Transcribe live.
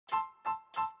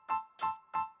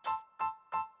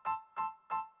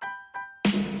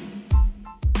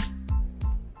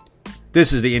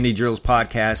This is the Indie Drills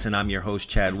Podcast, and I'm your host,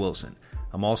 Chad Wilson.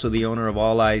 I'm also the owner of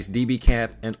All Eyes DB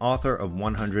Camp and author of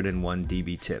 101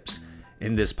 DB Tips.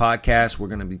 In this podcast, we're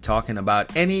going to be talking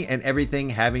about any and everything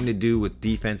having to do with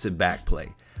defensive back play.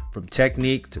 From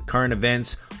technique to current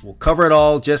events, we'll cover it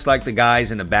all just like the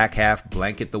guys in the back half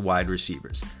blanket the wide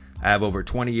receivers. I have over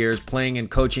 20 years playing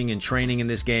and coaching and training in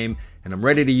this game, and I'm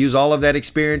ready to use all of that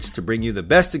experience to bring you the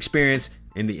best experience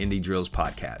in the Indie Drills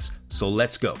Podcast. So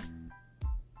let's go.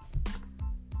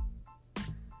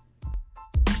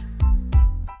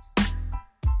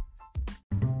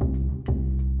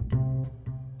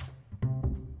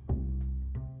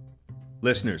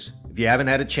 Listeners, if you haven't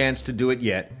had a chance to do it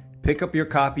yet, pick up your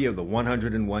copy of the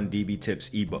 101 DB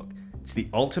Tips ebook. It's the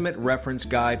ultimate reference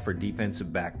guide for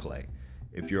defensive back play.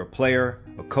 If you're a player,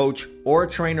 a coach, or a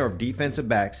trainer of defensive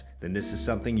backs, then this is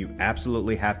something you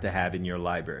absolutely have to have in your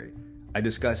library. I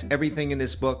discuss everything in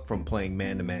this book from playing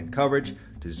man-to-man coverage,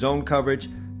 to zone coverage,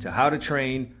 to how to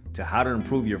train, to how to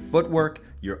improve your footwork,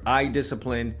 your eye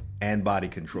discipline, and body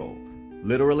control.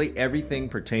 Literally everything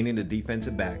pertaining to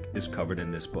defensive back is covered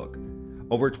in this book.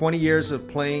 Over 20 years of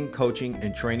playing, coaching,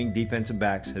 and training defensive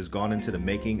backs has gone into the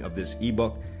making of this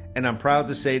ebook, and I'm proud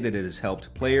to say that it has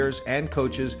helped players and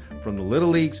coaches from the little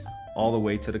leagues all the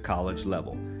way to the college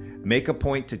level. Make a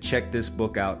point to check this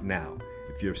book out now.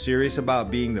 If you're serious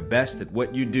about being the best at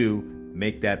what you do,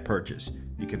 make that purchase.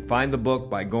 You can find the book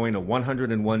by going to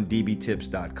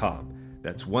 101dbtips.com.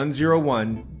 That's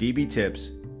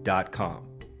 101dbtips.com.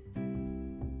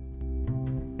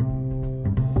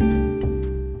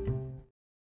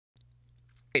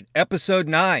 Episode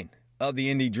 9 of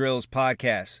the Indie Drills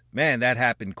Podcast. Man, that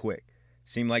happened quick.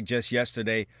 Seemed like just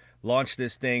yesterday. Launched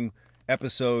this thing,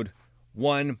 episode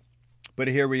 1. But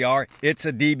here we are. It's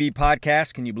a DB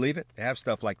podcast. Can you believe it? They have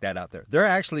stuff like that out there. There's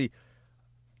actually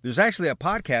a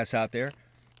podcast out there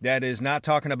that is not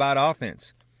talking about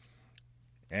offense.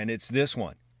 And it's this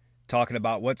one. Talking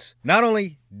about what's not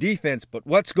only defense, but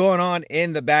what's going on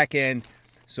in the back end.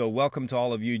 So welcome to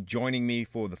all of you joining me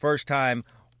for the first time,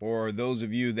 or those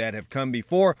of you that have come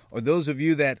before, or those of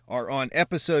you that are on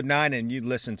episode 9 and you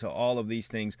listen to all of these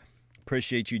things.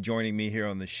 Appreciate you joining me here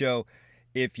on the show.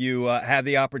 If you have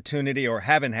the opportunity or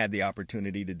haven't had the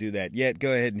opportunity to do that yet,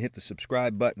 go ahead and hit the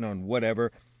subscribe button on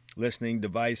whatever listening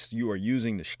device you are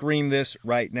using to stream this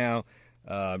right now.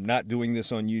 I'm not doing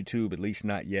this on YouTube, at least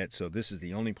not yet, so this is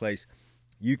the only place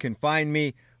you can find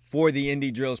me for the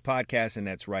Indie Drills Podcast, and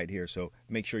that's right here. So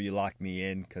make sure you lock me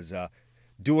in, because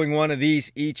doing one of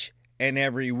these each and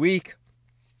every week,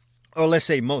 or let's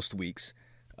say most weeks.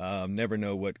 Never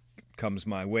know what comes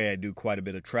my way. I do quite a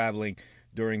bit of traveling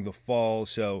during the fall,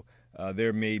 so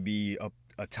there may be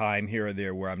a time here or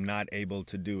there where I'm not able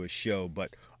to do a show.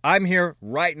 But I'm here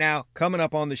right now. Coming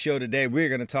up on the show today, we're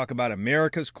going to talk about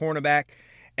America's cornerback,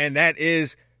 and that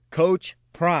is Coach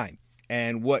Prime,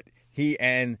 and what he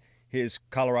and his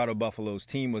Colorado Buffaloes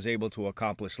team was able to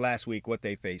accomplish last week, what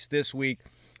they faced this week.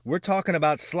 We're talking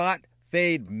about slot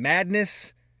fade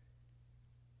madness.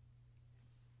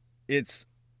 I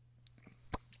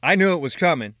knew it was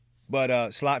coming,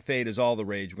 but slot fade is all the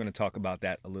rage. We're going to talk about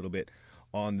that a little bit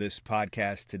on this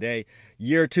podcast today.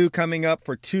 Year 2 coming up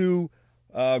for 2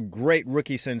 great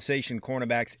rookie sensation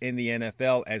cornerbacks in the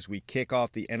NFL as we kick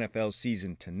off the NFL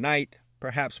season tonight.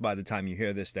 Perhaps by the time you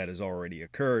hear this, that has already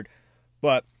occurred.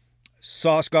 But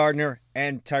Sauce Gardner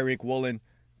and Tariq Woolen,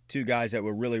 2 guys that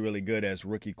were really, really good as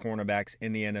rookie cornerbacks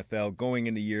in the NFL going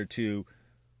into year 2.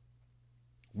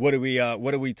 What are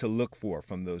we to look for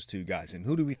from those 2 guys, and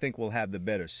who do we think will have the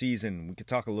better season? We could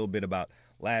talk a little bit about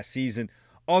last season.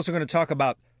 Also going to talk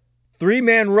about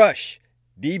 3-man rush,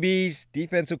 DBs,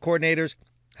 defensive coordinators.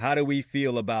 How do we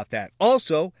feel about that?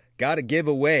 Also, got to give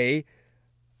away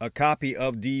a copy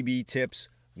of DB Tips,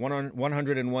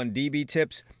 101 DB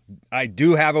Tips. I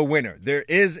do have a winner. There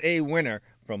is a winner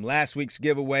from last week's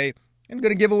giveaway. I'm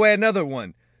going to give away another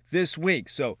one this week.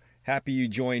 So happy you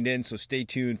joined in. So stay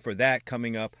tuned for that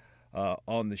coming up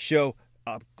on the show.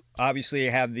 Obviously,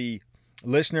 I have the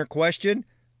listener question.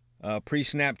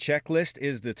 Pre-snap checklist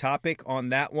is the topic on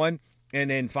that one. And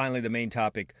then finally, the main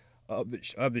topic of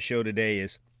the show today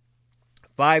is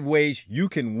 5 ways you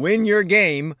can win your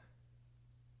game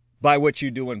by what you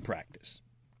do in practice.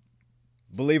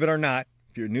 Believe it or not,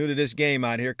 if you're new to this game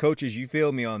out here, coaches, you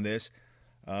feel me on this.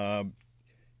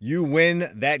 You win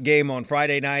that game on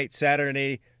Friday night,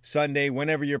 Saturday, Sunday,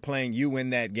 whenever you're playing, you win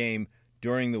that game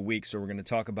during the week. So we're going to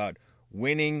talk about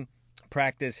winning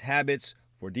practice habits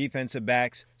for defensive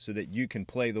backs so that you can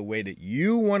play the way that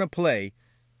you want to play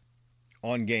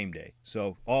on game day.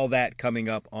 So all that coming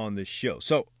up on the show.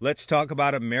 So let's talk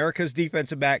about America's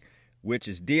defensive back, which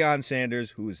is Deion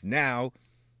Sanders, who is now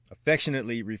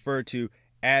affectionately referred to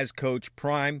as Coach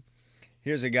Prime.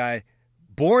 Here's a guy,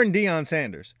 born Deion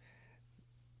Sanders,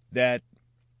 that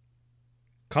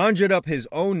conjured up his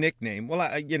own nickname. Well,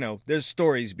 there's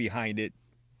stories behind it.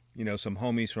 Some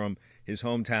homies from his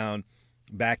hometown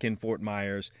back in Fort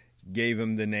Myers gave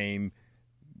him the name,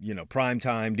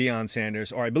 Primetime Deion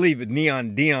Sanders, or I believe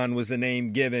Neon Deion was the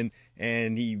name given,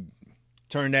 and he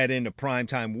turned that into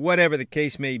Primetime, whatever the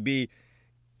case may be.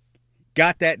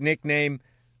 Got that nickname,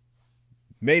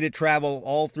 made it travel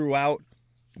all throughout,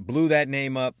 blew that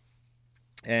name up,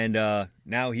 and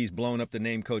now he's blown up the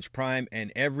name Coach Prime,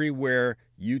 and everywhere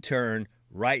you turn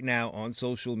right now on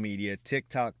social media,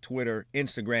 TikTok, Twitter,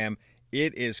 Instagram,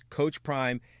 it is Coach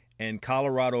Prime and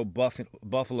Colorado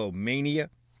Buffalo Mania.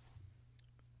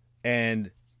 And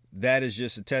that is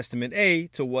just a testament,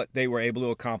 to what they were able to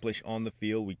accomplish on the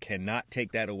field. We cannot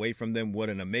take that away from them. What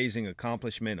an amazing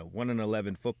accomplishment. A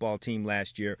 1-11 football team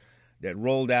last year that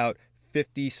rolled out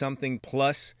 50-something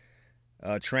plus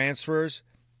transfers,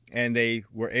 and they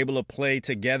were able to play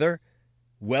together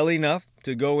well enough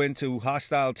to go into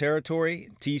hostile territory.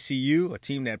 TCU, a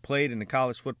team that played in the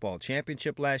college football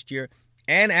championship last year,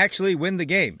 and actually win the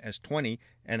game as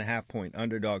 20.5-point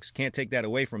underdogs. Can't take that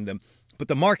away from them. But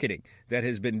the marketing that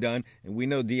has been done, and we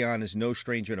know Deion is no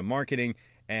stranger to marketing,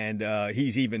 and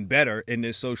he's even better in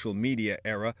this social media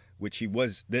era, which he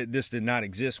was. This did not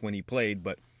exist when he played,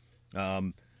 but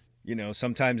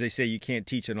sometimes they say you can't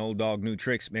teach an old dog new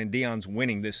tricks. Man, Deion's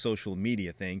winning this social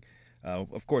media thing,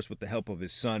 of course with the help of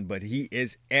his son, but he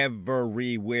is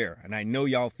everywhere, and I know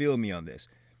y'all feel me on this.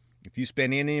 If you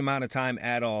spend any amount of time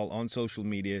at all on social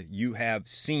media, you have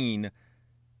seen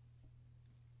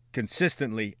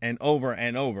consistently and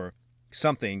over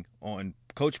something on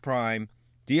Coach Prime,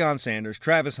 Deion Sanders,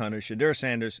 Travis Hunter, Shedeur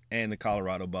Sanders, and the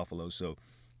Colorado Buffaloes. So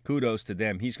kudos to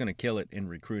them. He's going to kill it in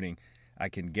recruiting. I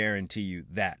can guarantee you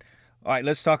that. All right,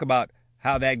 let's talk about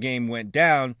how that game went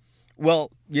down.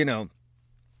 Well, we know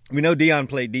Deion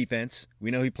played defense.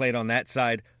 We know he played on that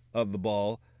side of the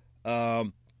ball.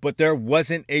 But there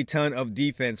wasn't a ton of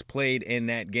defense played in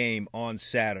that game on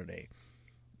Saturday.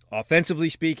 Offensively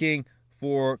speaking,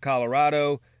 for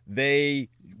Colorado, they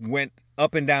went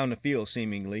up and down the field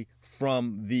seemingly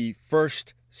from the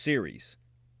first series.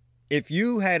 If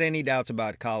you had any doubts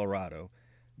about Colorado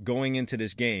going into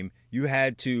this game, you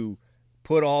had to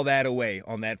put all that away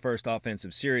on that first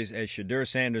offensive series as Shedeur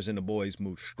Sanders and the boys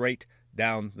moved straight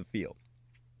down the field.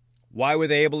 Why were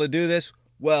they able to do this?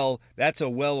 Well, that's a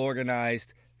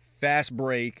well-organized, fast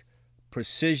break,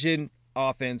 precision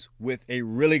offense with a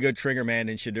really good trigger man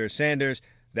in Shedeur Sanders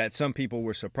that some people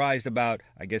were surprised about.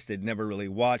 I guess they'd never really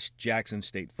watched Jackson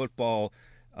State football,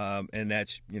 and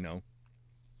that's,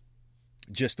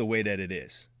 just the way that it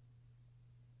is.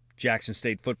 Jackson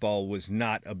State football was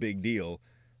not a big deal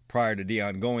prior to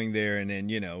Deion going there, and then,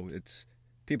 it's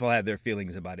people have their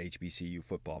feelings about HBCU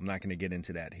football. I'm not going to get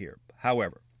into that here.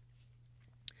 However,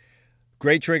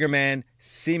 great trigger man,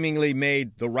 seemingly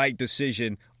made the right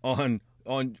decision on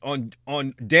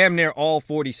damn near all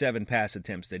 47 pass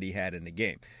attempts that he had in the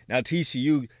game. Now,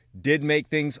 TCU did make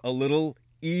things a little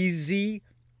easy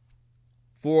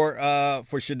for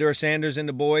Shedeur Sanders and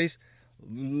the boys.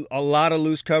 A lot of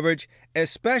loose coverage,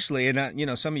 especially,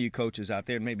 and some of you coaches out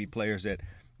there, maybe players that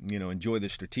enjoy the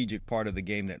strategic part of the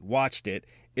game that watched it.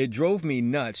 It drove me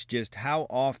nuts just how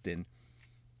often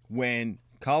when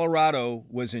Colorado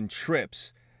was in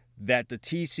trips that the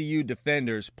TCU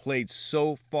defenders played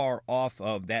so far off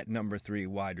of that number 3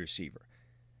 wide receiver.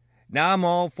 Now I'm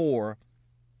all for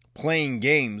playing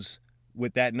games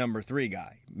with that number 3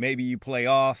 guy. Maybe you play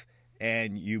off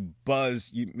and you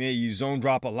buzz, maybe you zone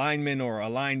drop a lineman, or a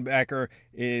linebacker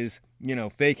is,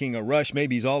 faking a rush.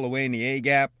 Maybe he's all the way in the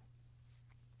A-gap,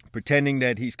 pretending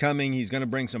that he's coming, he's going to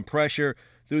bring some pressure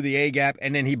through the A-gap,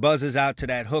 and then he buzzes out to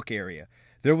that hook area.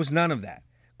 There was none of that.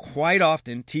 Quite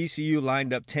often, TCU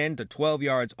lined up 10 to 12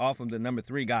 yards off of the number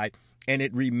 3 guy, and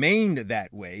it remained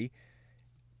that way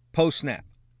post-snap.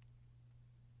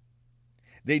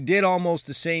 They did almost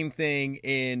the same thing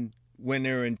when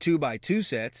they're in 2x2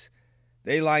 sets.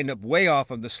 They lined up way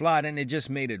off of the slot, and it just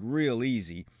made it real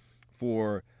easy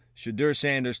for Shedeur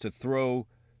Sanders to throw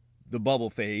the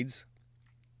bubble fades.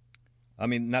 I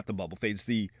mean, not the bubble fades,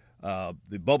 the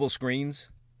bubble screens.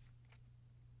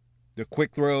 The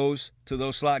quick throws to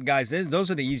those slot guys,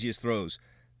 those are the easiest throws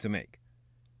to make.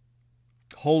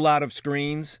 Whole lot of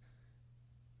screens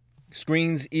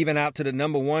even out to the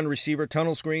number 1 receiver,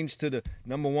 tunnel screens to the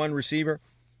number 1 receiver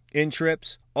in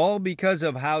trips, all because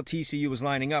of how TCU was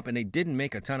lining up, and they didn't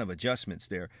make a ton of adjustments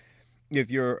there. if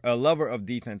you're a lover of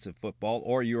defensive football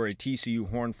or you're a TCU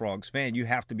Horned Frogs fan, you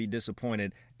have to be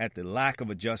disappointed at the lack of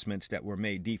adjustments that were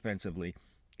made defensively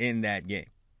in that game.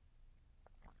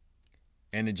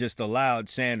 And it just allowed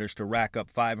Sanders to rack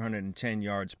up 510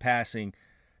 yards passing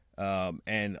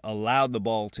and allowed the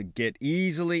ball to get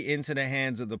easily into the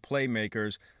hands of the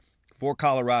playmakers for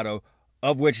Colorado,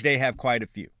 of which they have quite a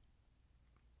few.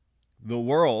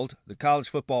 The college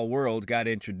football world, got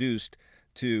introduced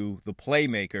to the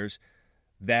playmakers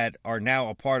that are now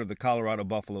a part of the Colorado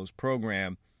Buffaloes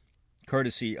program,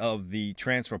 courtesy of the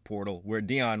transfer portal, where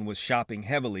Deion was shopping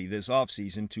heavily this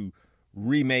offseason to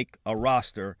remake a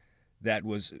roster that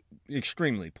was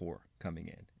extremely poor coming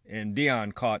in. And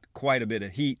Deion caught quite a bit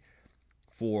of heat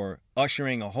for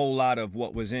ushering a whole lot of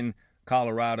what was in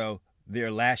Colorado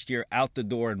there last year out the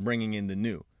door and bringing in the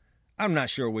new. I'm not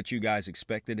sure what you guys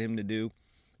expected him to do.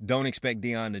 Don't expect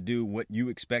Deion to do what you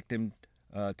expect him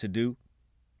to do.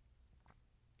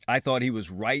 I thought he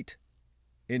was right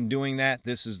in doing that.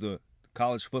 This is the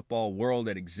college football world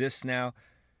that exists now.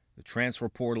 The transfer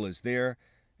portal is there.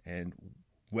 And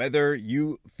whether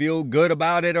you feel good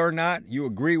about it or not, you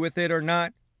agree with it or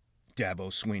not, Dabo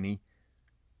Swinney,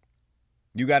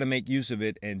 you got to make use of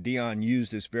it. And Deion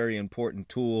used this very important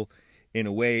tool in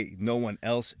a way no one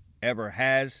else ever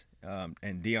has.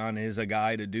 And Deion is a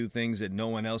guy to do things that no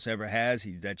one else ever has.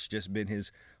 That's just been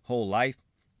his whole life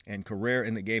and career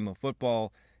in the game of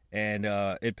football. And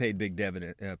it paid big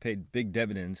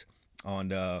dividends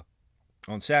on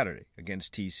Saturday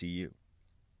against TCU.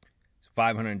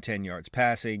 510 yards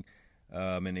passing,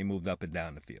 and they moved up and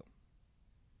down the field.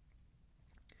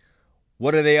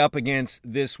 What are they up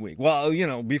against this week?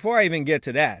 Well, before I even get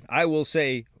to that, I will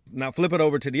say, now flip it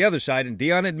over to the other side, and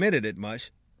Deion admitted it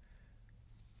much.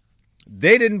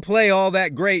 They didn't play all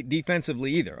that great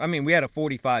defensively either. I mean, we had a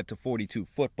 45-42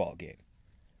 football game.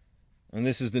 And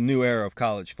this is the new era of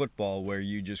college football where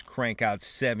you just crank out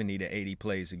 70 to 80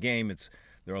 plays a game.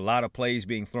 There are a lot of plays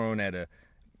being thrown at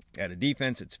a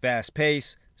defense. It's fast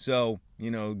pace. So,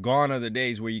 gone are the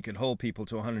days where you could hold people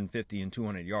to 150 and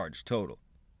 200 yards total.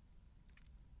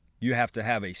 You have to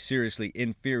have a seriously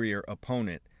inferior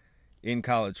opponent in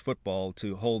college football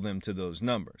to hold them to those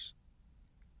numbers.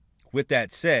 With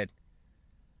that said,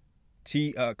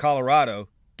 Colorado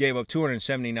gave up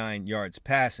 279 yards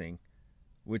passing,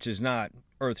 which is not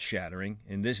earth-shattering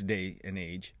in this day and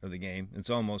age of the game.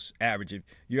 It's almost average.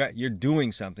 You're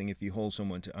doing something if you hold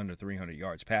someone to under 300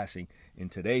 yards passing in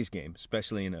today's game,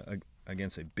 especially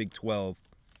against a Big 12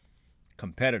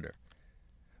 competitor.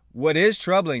 What is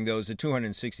troubling, though, is the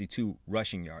 262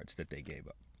 rushing yards that they gave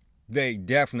up. They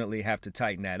definitely have to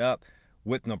tighten that up.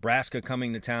 With Nebraska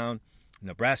coming to town,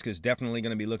 Nebraska is definitely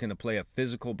going to be looking to play a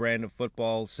physical brand of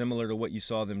football, similar to what you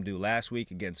saw them do last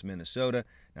week against Minnesota.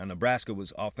 Now, Nebraska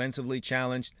was offensively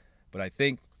challenged, but I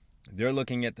think they're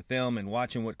looking at the film and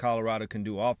watching what Colorado can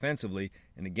do offensively,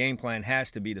 and the game plan has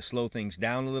to be to slow things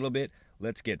down a little bit.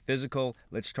 Let's get physical.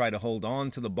 Let's try to hold on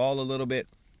to the ball a little bit.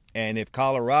 And if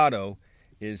Colorado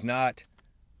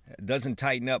doesn't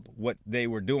tighten up what they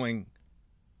were doing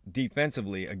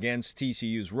defensively against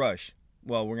TCU's rush,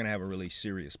 well, we're going to have a really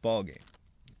serious ball game.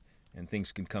 And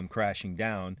things can come crashing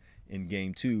down in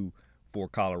game 2 for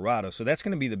Colorado. So that's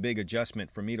going to be the big adjustment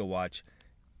for me to watch,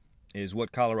 is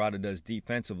what Colorado does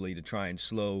defensively to try and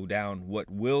slow down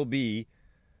what will be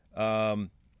a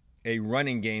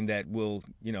running game that will,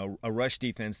 a rush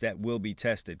defense that will be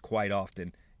tested quite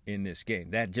often in this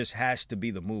game. That just has to be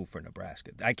the move for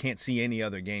Nebraska. I can't see any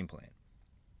other game plan.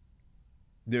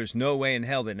 There's no way in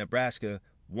hell that Nebraska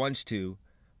wants to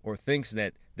or thinks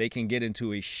that they can get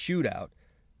into a shootout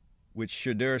with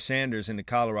Shedeur Sanders and the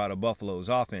Colorado Buffaloes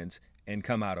offense and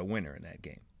come out a winner in that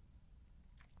game.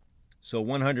 So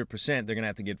 100%, they're going to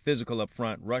have to get physical up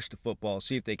front, rush the football,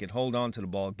 see if they can hold on to the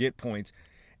ball, get points,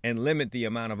 and limit the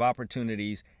amount of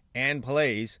opportunities and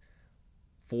plays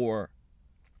for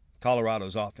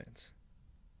Colorado's offense.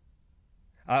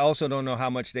 I also don't know how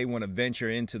much they want to venture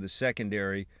into the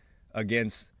secondary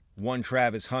against one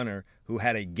Travis Hunter, who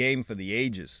had a game for the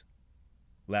ages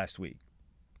last week.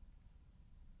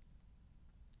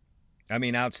 I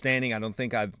mean, outstanding. I don't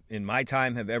think I've, in my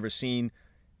time, have ever seen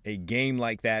a game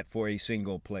like that for a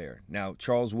single player. Now,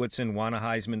 Charles Woodson won a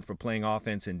Heisman for playing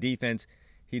offense and defense.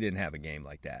 He didn't have a game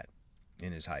like that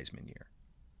in his Heisman year.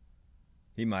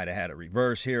 He might have had a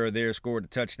reverse here or there, scored a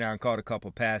touchdown, caught a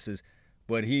couple passes,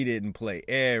 but he didn't play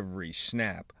every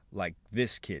snap like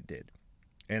this kid did.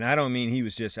 And I don't mean he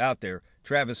was just out there.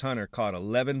 Travis Hunter caught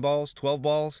 12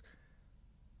 balls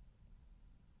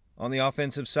on the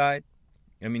offensive side.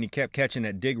 I mean, he kept catching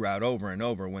that dig route over and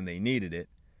over when they needed it.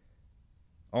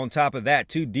 On top of that,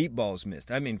 2 deep balls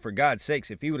missed. I mean, for God's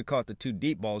sakes, if he would have caught the 2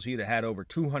 deep balls, he'd have had over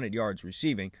 200 yards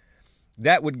receiving.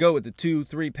 That would go with the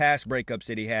 2-3 pass breakups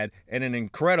that he had and an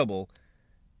incredible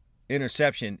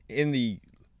interception in the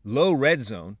low red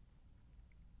zone,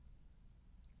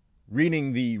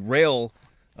 reading the rail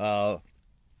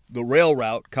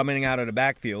route coming out of the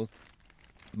backfield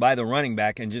by the running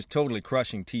back and just totally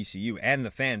crushing TCU and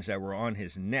the fans that were on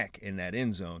his neck in that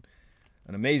end zone.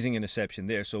 An amazing interception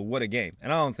there. So what a game.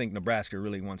 And I don't think Nebraska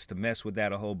really wants to mess with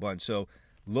that a whole bunch. So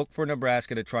look for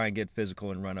Nebraska to try and get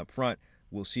physical and run up front.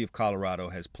 We'll see if Colorado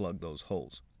has plugged those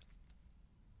holes.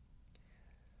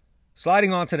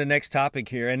 Sliding on to the next topic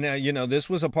here, and this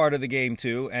was a part of the game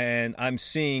too, and I'm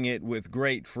seeing it with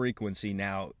great frequency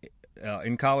now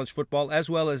in college football as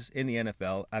well as in the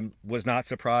NFL. I was not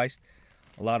surprised.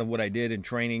 A lot of what I did in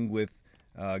training with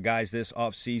guys this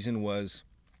offseason was,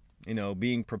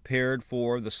 being prepared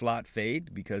for the slot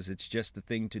fade because it's just the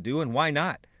thing to do, and why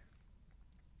not?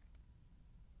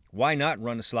 Why not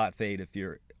run a slot fade if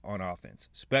you're on offense,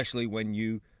 especially when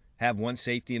you have one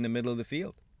safety in the middle of the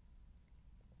field?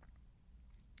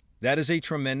 That is a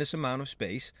tremendous amount of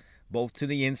space, both to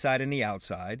the inside and the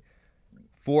outside,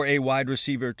 for a wide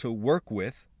receiver to work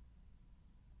with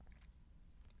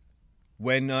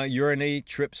when you're in a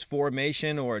trips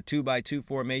formation or a 2-by-2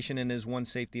 formation and there's one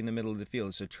safety in the middle of the field.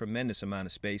 It's a tremendous amount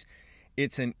of space.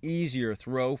 It's an easier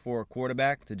throw for a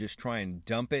quarterback to just try and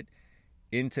dump it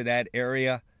into that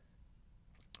area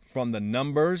from the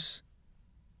numbers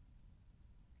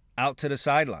out to the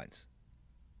sidelines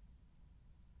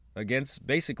against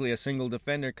basically a single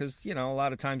defender because, a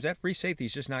lot of times that free safety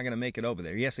is just not going to make it over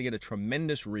there. He has to get a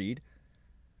tremendous read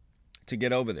to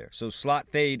get over there. So slot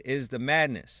fade is the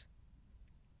madness.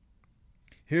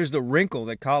 Here's the wrinkle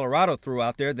that Colorado threw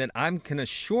out there that I can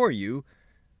assure you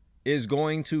is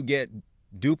going to get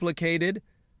duplicated,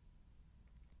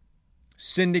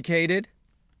 syndicated,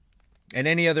 and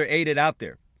any other aided out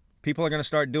there. People are going to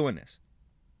start doing this.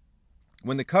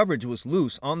 When the coverage was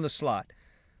loose on the slot,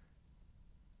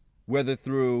 whether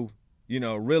through,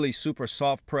 really super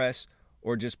soft press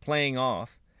or just playing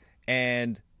off,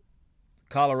 and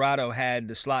Colorado had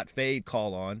the slot fade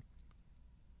call on,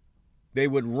 they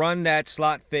would run that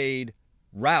slot fade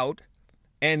route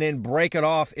and then break it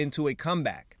off into a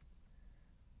comeback.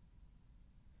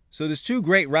 So there's 2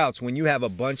 great routes when you have a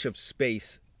bunch of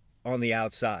space on the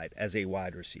outside as a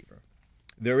wide receiver.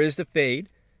 There is the fade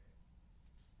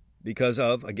because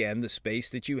of, again, the space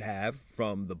that you have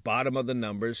from the bottom of the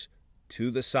numbers to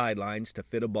the sidelines to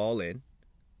fit a ball in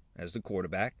as the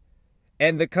quarterback.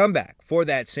 And the comeback, for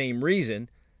that same reason,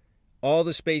 all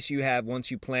the space you have once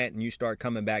you plant and you start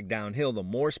coming back downhill, the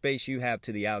more space you have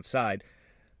to the outside,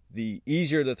 the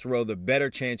easier to throw, the better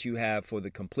chance you have for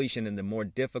the completion, and the more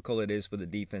difficult it is for the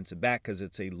defensive back because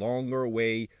it's a longer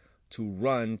way to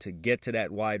run to get to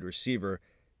that wide receiver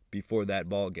before that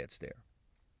ball gets there.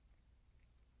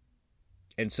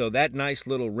 And so that nice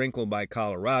little wrinkle by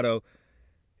Colorado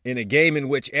in a game in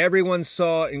which everyone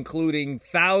saw, including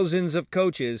thousands of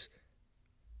coaches,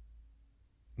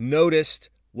 noticed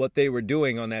what they were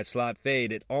doing on that slot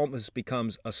fade, it almost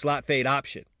becomes a slot fade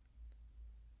option.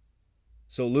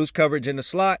 So loose coverage in the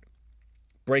slot,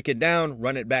 break it down,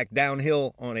 run it back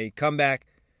downhill on a comeback,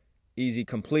 easy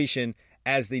completion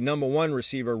as the number 1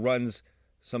 receiver runs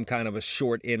some kind of a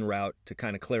short in route to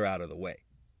kind of clear out of the way.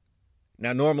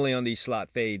 Now, normally on these slot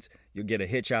fades, you'll get a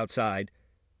hitch outside,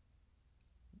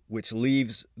 which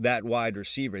leaves that wide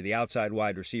receiver, the outside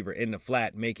wide receiver, in the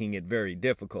flat, making it very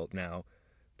difficult now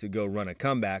to go run a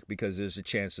comeback because there's a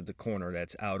chance that the corner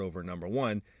that's out over number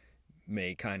 1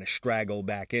 may kind of straggle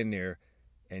back in there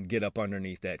and get up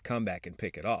underneath that comeback and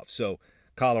pick it off. So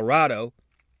Colorado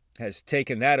has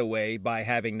taken that away by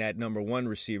having that number 1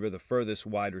 receiver, the furthest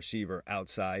wide receiver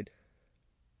outside,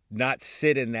 not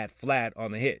sit in that flat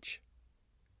on the hitch.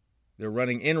 They're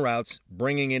running in routes,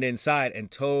 bringing it inside,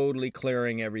 and totally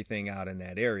clearing everything out in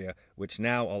that area, which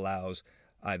now allows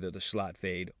either the slot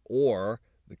fade or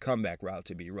the comeback route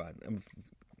to be run.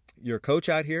 You're a coach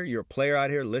out here, you're a player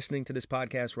out here listening to this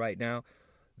podcast right now,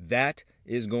 that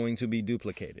is going to be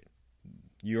duplicated.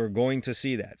 You're going to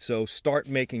see that. So start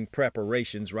making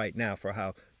preparations right now for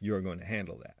how you're going to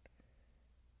handle that.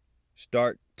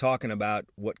 Start talking about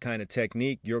what kind of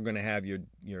technique you're going to have your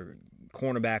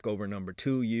cornerback over number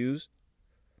 2 use.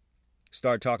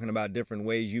 Start talking about different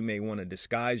ways you may want to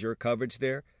disguise your coverage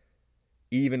there.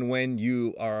 Even when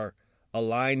you are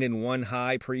aligned in one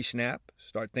high pre-snap,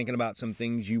 start thinking about some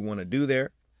things you want to do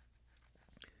there.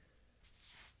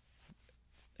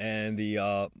 And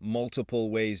the multiple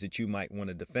ways that you might want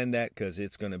to defend that, because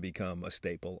it's going to become a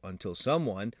staple until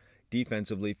someone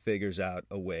defensively figures out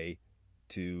a way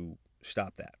to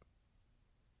stop that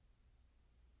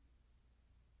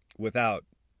without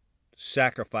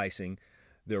sacrificing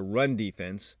their run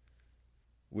defense,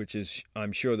 which is,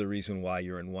 I'm sure, the reason why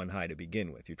you're in one high to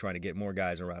begin with. You're trying to get more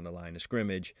guys around the line of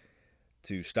scrimmage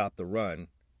to stop the run,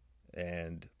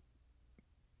 and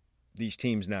these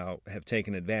teams now have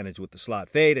taken advantage with the slot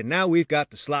fade, and now we've got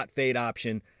the slot fade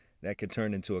option that could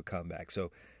turn into a comeback.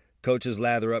 So coaches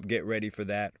lather up, get ready for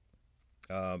that.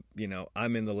 I'm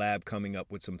in the lab coming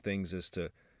up with some things as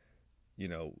to,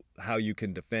 how you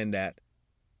can defend that.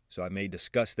 So I may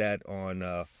discuss that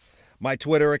on my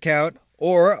Twitter account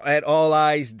or at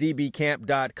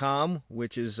alliesdbcamp.com,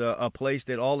 which is a place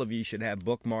that all of you should have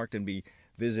bookmarked and be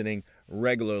visiting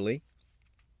regularly.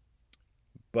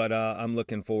 But I'm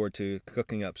looking forward to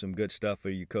cooking up some good stuff for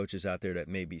you coaches out there that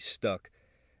may be stuck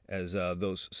as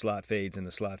those slot fades and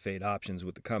the slot fade options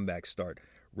with the comebacks start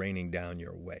raining down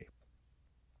your way.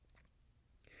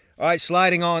 All right,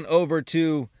 sliding on over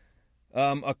to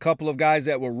a couple of guys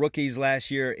that were rookies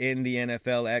last year in the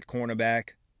NFL at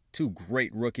cornerback. Two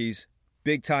great rookies.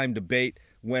 Big-time debate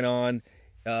went on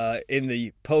in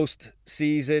the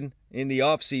postseason, in the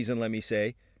offseason, let me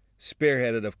say,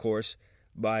 spearheaded, of course,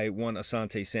 by one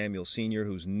Asante Samuel Sr.,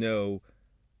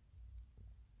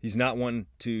 he's not one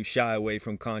to shy away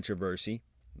from controversy.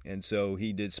 And so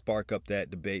he did spark up that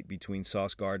debate between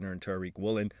Sauce Gardner and Tariq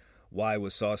Woolen. Why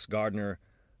was Sauce Gardner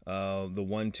the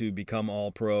one to become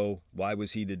All-Pro? Why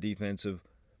was he the defensive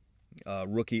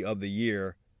rookie of the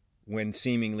year when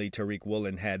seemingly Tariq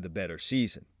Woolen had the better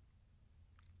season?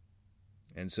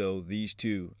 And so these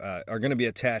two are going to be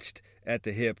attached at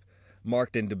the hip,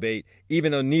 marked in debate,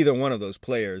 even though neither one of those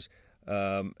players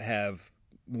have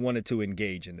wanted to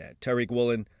engage in that. Tariq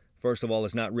Woolen, first of all,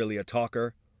 is not really a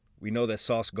talker. We know that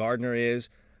Sauce Gardner is,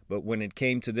 but when it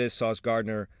came to this, Sauce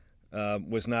Gardner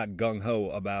was not gung-ho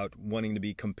about wanting to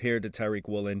be compared to Tariq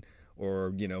Woolen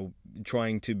or,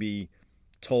 trying to be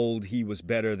told he was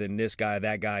better than this guy,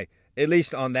 that guy. At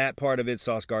least on that part of it,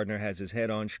 Sauce Gardner has his head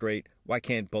on straight. Why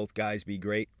can't both guys be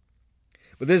great?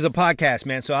 But this is a podcast,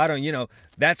 man, so I don't,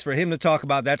 that's for him to talk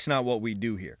about. That's not what we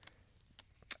do here.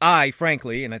 I,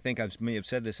 frankly, and I think I may have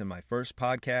said this in my first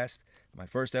podcast, my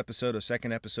first episode or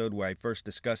second episode where I first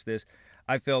discussed this,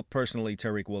 I felt personally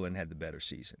Tariq Woolen had the better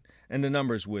season. And the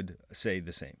numbers would say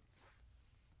the same.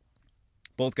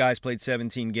 Both guys played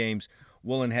 17 games.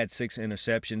 Woolen had 6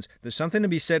 interceptions. There's something to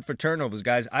be said for turnovers,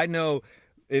 guys. I know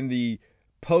in the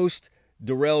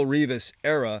post-Darrelle Revis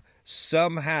era,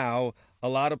 somehow a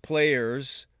lot of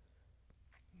players,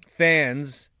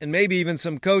 fans, and maybe even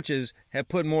some coaches have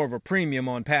put more of a premium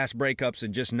on pass breakups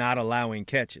and just not allowing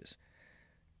catches.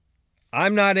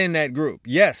 I'm not in that group.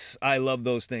 Yes, I love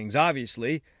those things,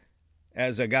 obviously,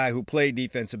 as a guy who played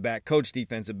defensive back, coached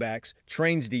defensive backs,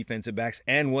 trains defensive backs,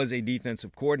 and was a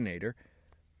defensive coordinator.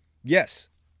 Yes,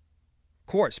 of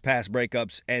course, pass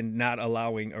breakups and not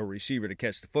allowing a receiver to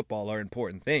catch the football are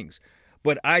important things.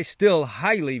 But I still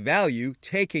highly value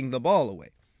taking the ball away.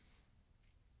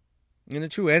 In the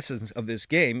true essence of this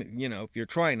game, if you're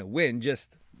trying to win,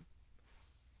 just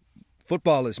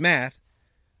football is math.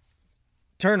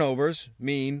 Turnovers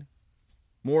mean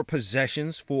more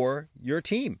possessions for your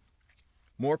team.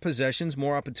 More possessions,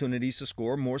 more opportunities to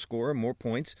score, more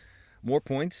points,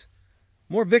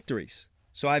 more victories.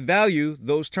 So I value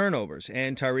those turnovers.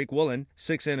 And Tariq Woolen,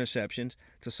 6 interceptions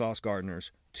to Sauce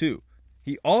Gardner's 2.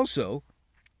 He also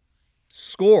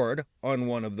scored on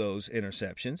one of those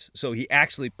interceptions. So he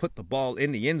actually put the ball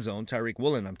in the end zone, Tariq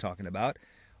Woolen I'm talking about,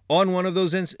 on one of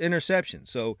those interceptions.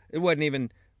 So it wasn't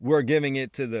even we're giving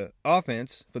it to the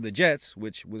offense for the Jets,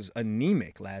 which was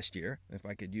anemic last year, if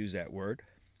I could use that word.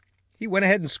 He went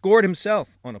ahead and scored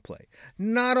himself on a play.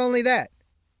 Not only that,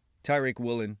 Tariq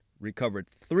Woolen recovered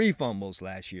 3 fumbles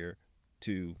last year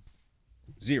to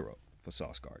 0 for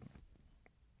Sauce Gardner.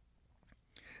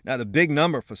 Now, the big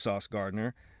number for Sauce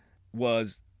Gardner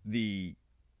was the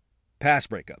pass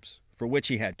breakups, for which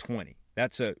he had 20.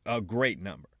 That's a great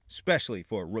number, especially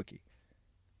for a rookie.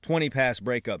 20 pass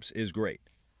breakups is great.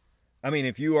 I mean,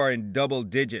 if you are in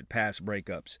double-digit pass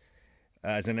breakups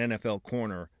as an NFL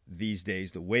corner these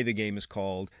days, the way the game is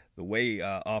called, the way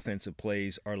offensive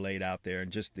plays are laid out there,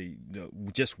 and just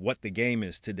just what the game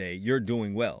is today, you're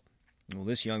doing well. Well,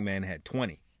 this young man had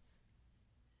 20.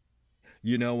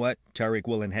 You know what? Tariq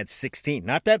Woolen had 16.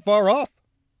 Not that far off.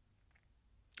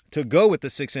 To go with the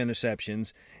 6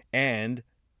 interceptions and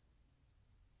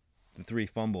the 3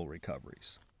 fumble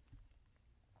recoveries.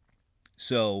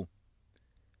 So,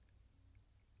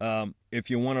 if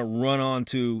you want to run on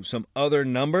to some other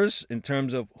numbers in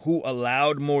terms of who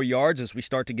allowed more yards as we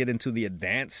start to get into the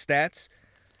advanced stats,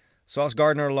 Sauce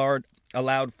Gardner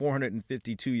allowed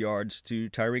 452 yards to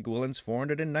Tariq Woolen's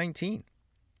 419.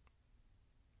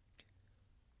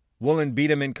 Woolen beat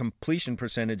him in completion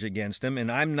percentage against him,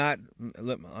 and I'm going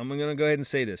to go ahead and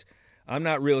say this. I'm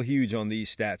not real huge on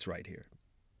these stats right here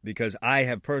because I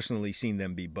have personally seen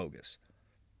them be bogus.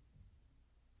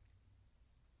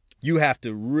 You have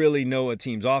to really know a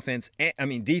team's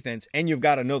defense, and you've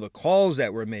got to know the calls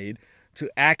that were made to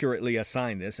accurately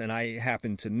assign this, and I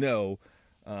happen to know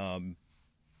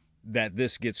that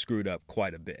this gets screwed up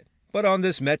quite a bit. But on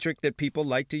this metric that people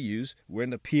like to use, we're in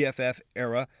the PFF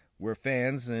era, where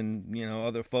fans and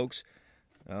other folks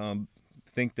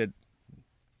think that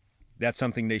that's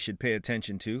something they should pay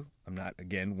attention to. I'm not,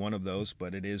 again, one of those,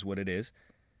 but it is what it is.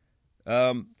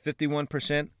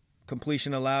 51%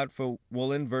 completion allowed for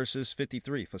Woolen versus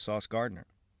 53 for Sauce Gardner.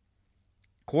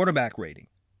 Quarterback rating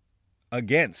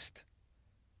against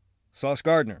Sauce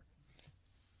Gardner.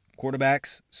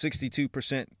 Quarterbacks,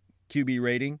 62% QB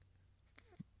rating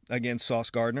against Sauce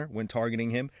Gardner when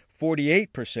targeting him.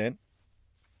 48%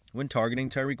 when targeting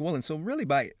Tariq Woolen. So really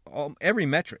by every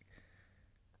metric,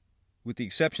 with the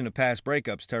exception of pass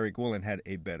breakups, Tariq Woolen had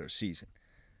a better season.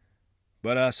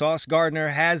 But Sauce Gardner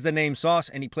has the name Sauce,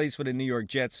 and he plays for the New York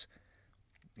Jets.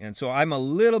 And so I'm a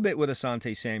little bit with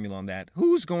Asante Samuel on that.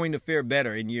 Who's going to fare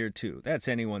better in year two? That's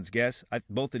anyone's guess.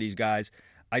 Both of these guys,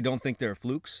 I don't think they're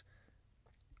flukes.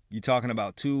 You're talking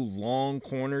about two long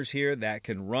corners here that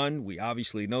can run. We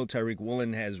obviously know Tariq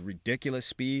Woolen has ridiculous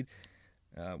speed.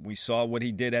 We saw what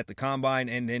he did at the Combine,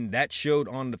 and then that showed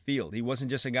on the field. He wasn't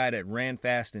just a guy that ran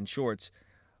fast in shorts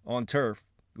on turf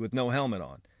with no helmet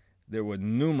on. There were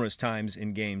numerous times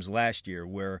in games last year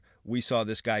where we saw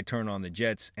this guy turn on the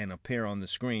Jets and appear on the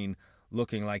screen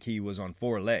looking like he was on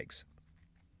four legs.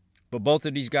 But both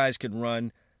of these guys can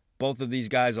run. Both of these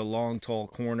guys are long, tall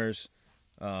corners.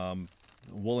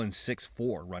 Woolen's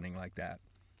 6'4", running like that.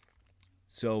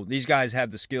 So these guys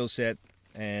have the skill set,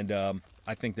 and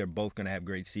I think they're both going to have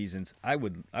great seasons. I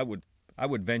would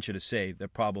venture to say they're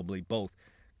probably both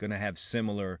going to have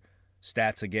similar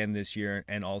stats again this year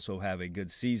and also have a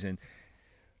good season.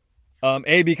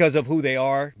 A, because of who they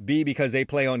are. B, because they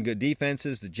play on good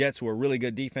defenses. The Jets were a really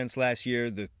good defense last year.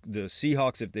 The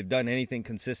Seahawks, if they've done anything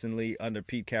consistently under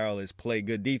Pete Carroll, is play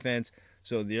good defense.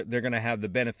 So they're going to have the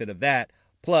benefit of that.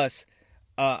 Plus,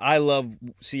 I love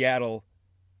Seattle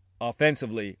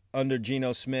offensively under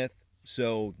Geno Smith.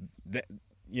 So,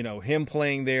 him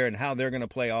playing there and how they're going to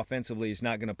play offensively is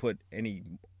not going to put any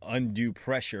undue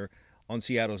pressure on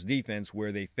Seattle's defense,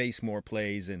 where they face more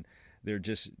plays and they're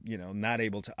just, not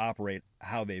able to operate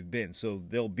how they've been. So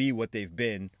they'll be what they've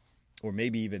been, or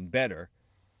maybe even better,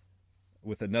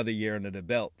 with another year under the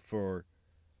belt for,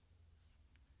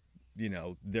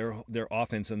 their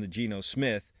offense under Geno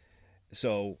Smith.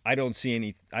 So I don't see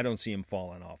him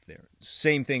falling off there.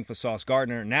 Same thing for Sauce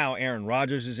Gardner. Now Aaron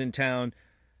Rodgers is in town.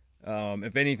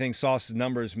 If anything, Sauce's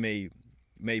numbers may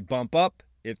bump up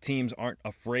if teams aren't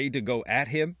afraid to go at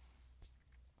him.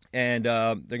 And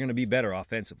they're going to be better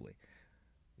offensively.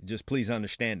 Just please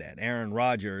understand that. Aaron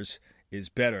Rodgers is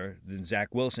better than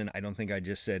Zach Wilson. I don't think I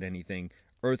just said anything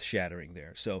earth-shattering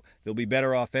there. So they'll be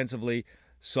better offensively.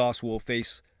 Sauce will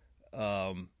face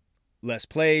less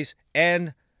plays,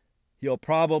 and he'll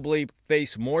probably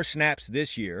face more snaps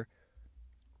this year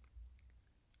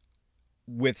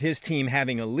with his team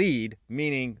having a lead,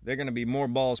 meaning they're going to be more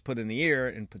balls put in the air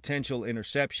and potential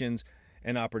interceptions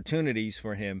and opportunities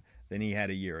for him than he had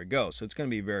a year ago. So it's going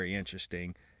to be very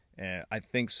interesting. I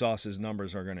think Sauce's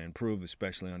numbers are going to improve,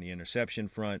 especially on the interception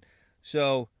front.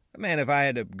 So, man, if I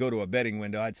had to go to a betting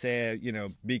window, I'd say,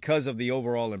 because of the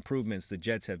overall improvements the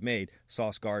Jets have made,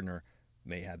 Sauce Gardner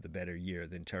may have the better year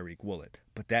than Tariq Woolen.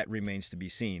 But that remains to be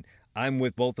seen. I'm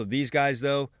with both of these guys,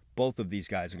 though. Both of these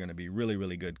guys are going to be really,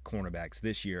 really good cornerbacks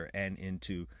this year and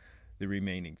into the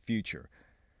remaining future.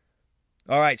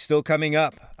 All right, still coming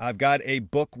up, I've got a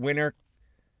book winner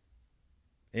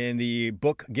in the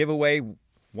book giveaway,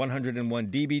 101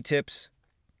 DB Tips.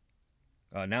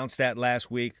 Announced that last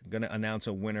week. Going to announce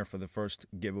a winner for the first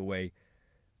giveaway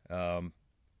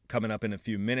coming up in a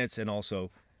few minutes, and also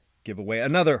give away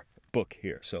another book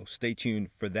here. So stay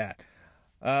tuned for that.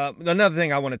 Another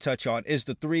thing I want to touch on is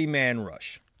the three-man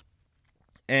rush.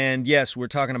 And yes, we're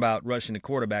talking about rushing the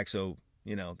quarterback, so,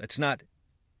 that's not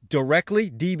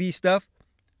directly DB stuff,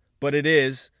 but it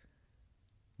is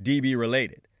DB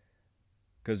related.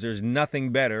 Because there's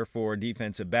nothing better for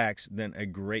defensive backs than a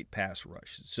great pass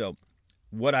rush. So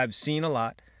what I've seen a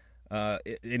lot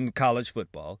in college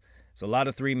football is a lot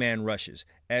of three-man rushes.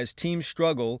 As teams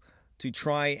struggle to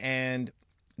try and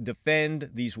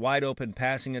defend these wide-open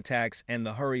passing attacks and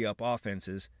the hurry-up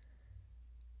offenses,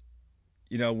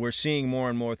 we're seeing more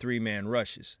and more three-man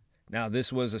rushes. Now,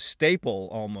 this was a staple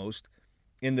almost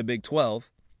in the Big 12,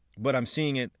 but I'm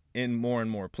seeing it in more and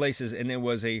more places, and it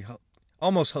was a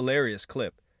almost hilarious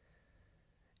clip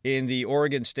in the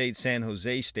Oregon State-San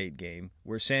Jose State game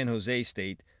where San Jose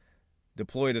State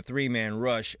deployed a three-man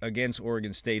rush against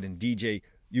Oregon State, and DJ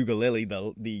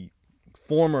Uiagalelei, the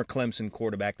former Clemson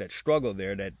quarterback that struggled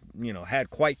there, that had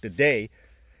quite the day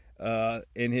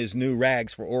in his new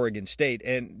rags for Oregon State,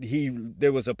 and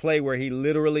there was a play where he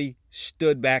literally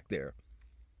stood back there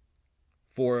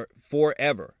for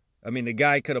forever. I mean, the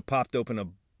guy could have popped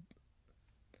open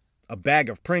a bag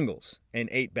of Pringles and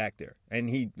ate back there.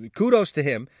 And kudos to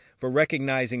him for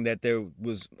recognizing that there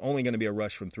was only going to be a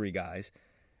rush from three guys,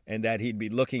 and that he'd be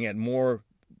looking at more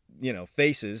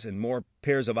faces and more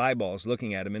pairs of eyeballs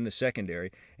looking at him in the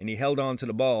secondary, and he held on to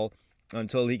the ball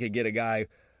until he could get a guy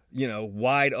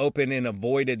wide open in a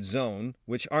voided zone,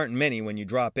 which aren't many when you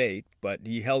drop 8, but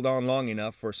he held on long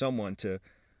enough for someone to,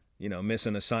 miss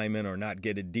an assignment or not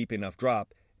get a deep enough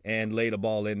drop and laid a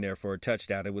ball in there for a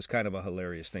touchdown. It was kind of a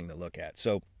hilarious thing to look at.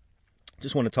 So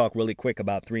just want to talk really quick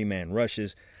about three-man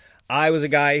rushes. I was a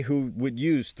guy who would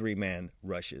use three-man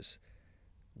rushes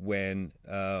when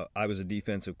I was a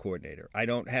defensive coordinator. I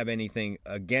don't have anything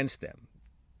against them.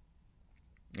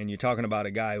 And you're talking about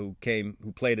a guy who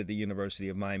played at the University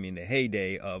of Miami in the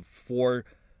heyday of 4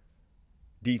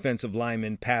 defensive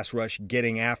linemen pass rush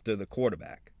getting after the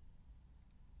quarterback.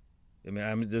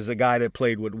 There's a guy that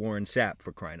played with Warren Sapp,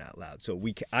 for crying out loud. So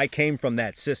I came from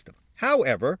that system.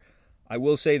 However, I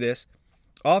will say this: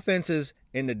 offenses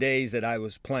in the days that I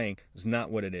was playing is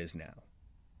not what it is now.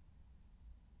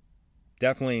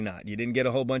 Definitely not. You didn't get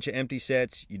a whole bunch of empty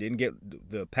sets. You didn't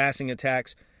get the passing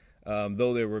attacks.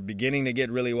 Though they were beginning to get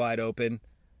really wide open,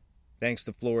 thanks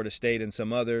to Florida State and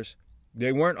some others.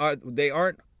 They weren't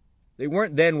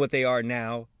then what they are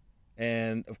now.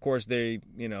 And of course, the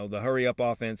hurry up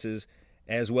offenses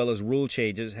as well as rule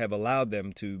changes have allowed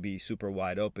them to be super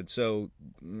wide open. So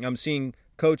I'm seeing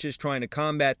coaches trying to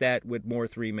combat that with more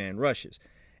three-man rushes.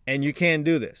 And you can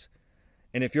do this.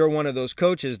 And if you're one of those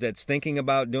coaches that's thinking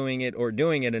about doing it or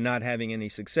doing it and not having any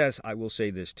success, I will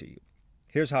say this to you.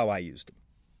 Here's how I used them.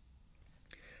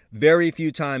 Very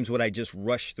few times would I just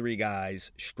rush 3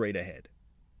 guys straight ahead.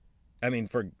 I mean,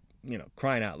 for,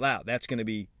 crying out loud, that's going to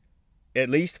be at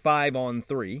least 5 on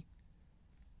 3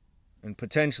 and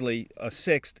potentially a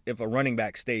 6th if a running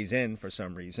back stays in for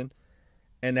some reason.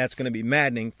 And that's going to be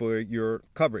maddening for your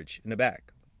coverage in the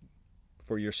back,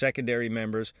 for your secondary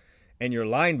members and your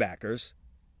linebackers.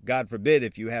 God forbid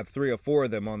if you have 3 or 4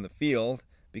 of them on the field,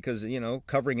 because,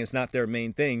 covering is not their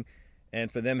main thing. And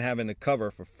for them having to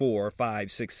cover for 4,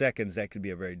 5, 6 seconds, that could be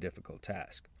a very difficult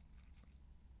task.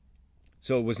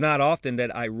 So it was not often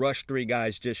that I rushed 3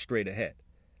 guys just straight ahead.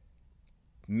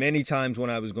 Many times when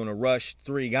I was going to rush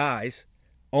 3 guys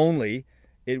only,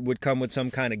 it would come with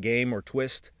some kind of game or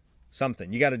twist,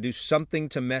 something. You got to do something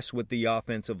to mess with the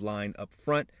offensive line up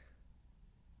front.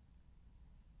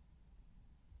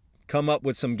 Come up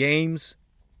with some games.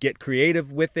 Get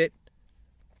creative with it.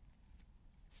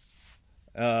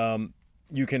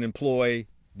 You can employ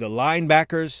the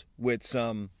linebackers with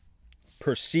some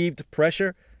perceived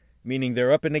pressure, meaning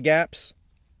they're up in the gaps.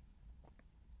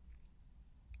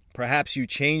 Perhaps you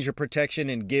change your protection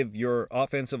and give your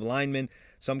offensive linemen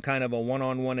some kind of a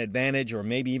one-on-one advantage, or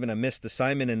maybe even a missed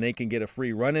assignment and they can get a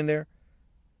free run in there.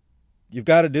 You've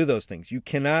got to do those things. You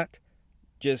cannot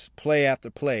just play after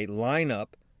play line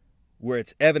up where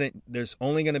it's evident there's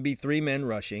only going to be 3 men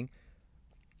rushing.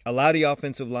 Allow the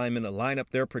offensive linemen to line up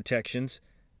their protections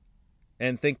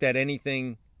and think that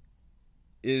anything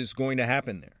is going to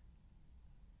happen there.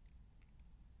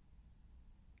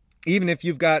 Even if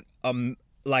you've got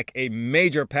a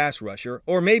major pass rusher,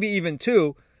 or maybe even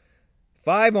 2,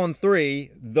 5 on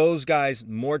 3, those guys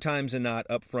more times than not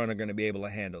up front are going to be able to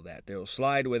handle that. They'll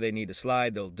slide where they need to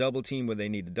slide. They'll double team where they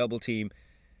need to double team.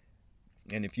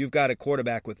 And if you've got a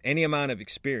quarterback with any amount of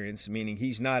experience, meaning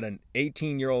he's not an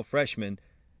 18-year-old freshman,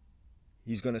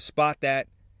 he's going to spot that,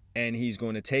 and he's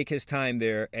going to take his time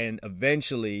there, and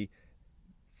eventually,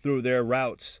 through their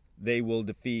routes, they will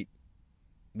defeat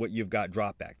what you've got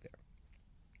drop back there.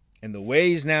 And the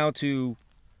ways now to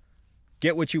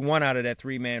get what you want out of that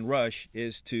 3-man rush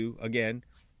is to, again,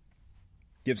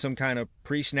 give some kind of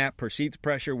pre-snap perceived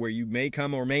pressure where you may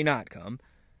come or may not come.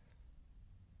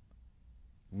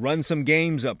 Run some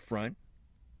games up front,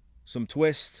 some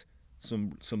twists,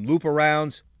 some loop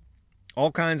arounds,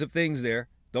 all kinds of things there.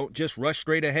 Don't just rush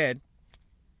straight ahead.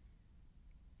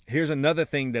 Here's another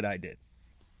thing that I did.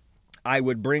 I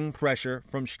would bring pressure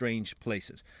from strange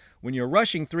places. When you're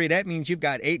rushing 3, that means you've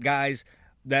got 8 guys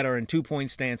that are in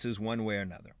 2-point stances one way or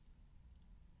another.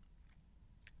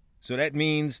 So that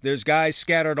means there's guys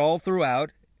scattered all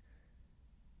throughout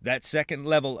that second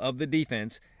level of the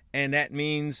defense, and that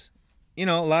means, a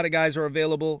lot of guys are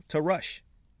available to rush.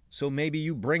 So maybe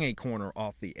you bring a corner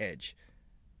off the edge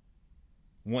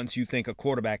once you think a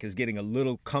quarterback is getting a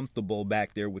little comfortable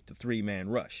back there with the 3-man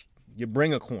rush. You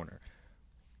bring a corner,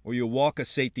 or you walk a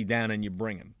safety down and you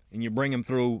bring him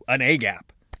through an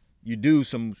A-gap. You do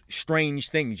some strange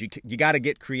things. You got to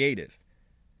get creative.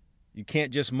 You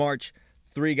can't just march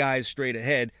 3 guys straight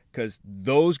ahead, because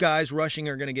those guys rushing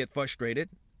are going to get frustrated.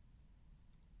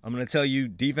 I'm going to tell you,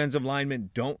 defensive linemen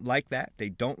don't like that. They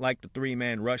don't like the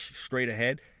 3-man rush straight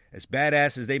ahead. As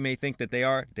badass as they may think that they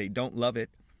are, they don't love it.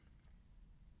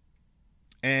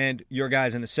 And your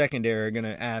guys in the secondary are going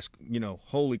to ask,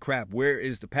 holy crap, where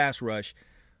is the pass rush?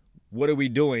 What are we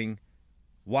doing?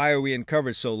 Why are we in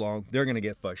coverage so long? They're going to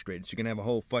get frustrated. So you're going to have a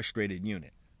whole frustrated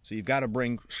unit. So you've got to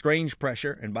bring strange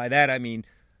pressure. And by that, I mean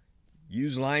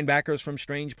use linebackers from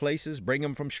strange places, bring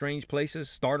them from strange places,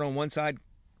 start on one side,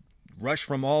 rush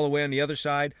from all the way on the other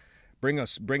side, bring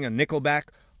a nickel back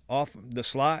off the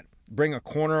slot, bring a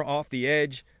corner off the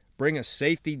edge, bring a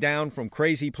safety down from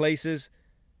crazy places,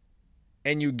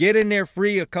 and you get in there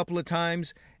free a couple of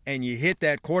times and you hit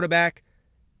that quarterback.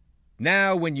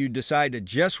 Now when you decide to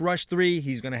just rush 3,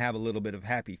 he's going to have a little bit of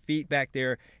happy feet back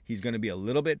there. He's going to be a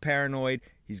little bit paranoid.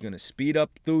 He's going to speed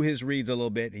up through his reads a little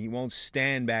bit, and he won't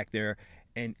stand back there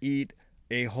and eat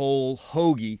a whole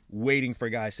hoagie waiting for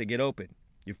guys to get open.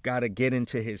 You've got to get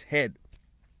into his head.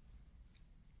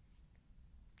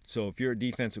 So if you're a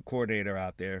defensive coordinator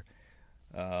out there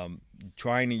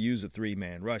trying to use a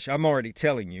 3-man rush, I'm already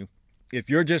telling you, if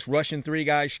you're just rushing 3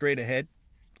 guys straight ahead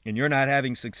and you're not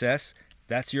having success,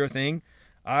 that's your thing,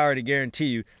 I already guarantee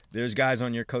you there's guys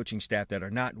on your coaching staff that are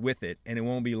not with it, and it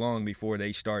won't be long before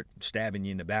they start stabbing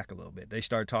you in the back a little bit. They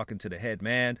start talking to the head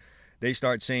man. They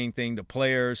start saying things to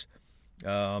players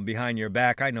behind your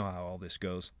back. I know how all this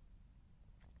goes.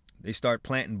 They start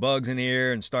planting bugs in the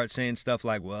air and start saying stuff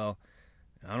like, well,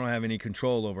 I don't have any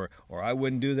control over, or I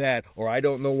wouldn't do that, or I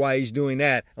don't know why he's doing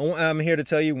that. I'm here to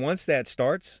tell you, once that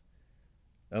starts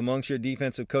amongst your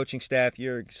defensive coaching staff,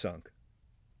 you're sunk.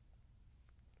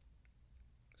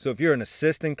 So if you're an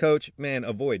assistant coach, man,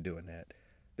 avoid doing that.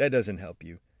 That doesn't help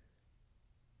you.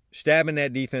 Stabbing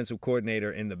that defensive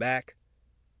coordinator in the back,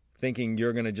 thinking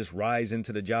you're going to just rise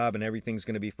into the job and everything's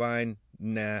going to be fine,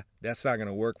 nah, that's not going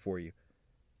to work for you.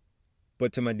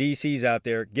 But to my DCs out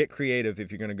there, get creative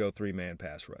if you're going to go 3-man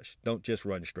pass rush. Don't just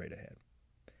run straight ahead.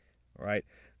 All right?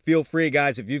 Feel free,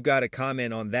 guys, if you've got a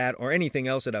comment on that or anything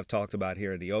else that I've talked about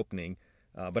here in the opening.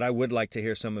 But I would like to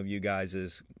hear some of you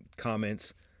guys'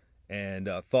 comments and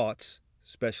thoughts,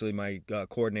 especially my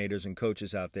coordinators and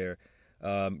coaches out there.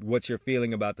 What's your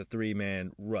feeling about the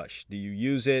 3-man rush? Do you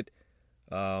use it?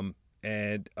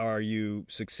 And are you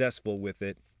successful with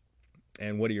it?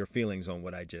 And what are your feelings on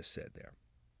what I just said there?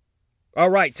 All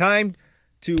right, time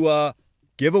to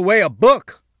give away a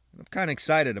book. I'm kind of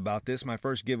excited about this. My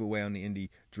first giveaway on the Indie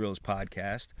Drills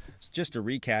podcast. So just to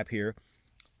recap here,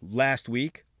 last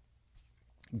week,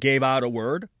 gave out a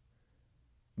word,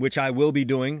 which I will be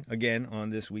doing again on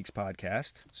this week's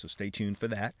podcast. So stay tuned for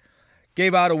that.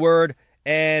 Gave out a word,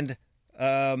 and,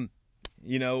 anyone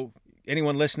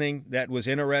listening that was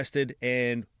interested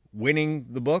in winning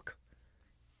the book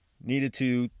needed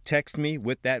to text me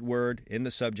with that word in the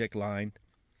subject line,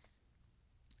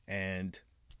 and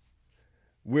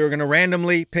we're going to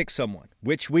randomly pick someone,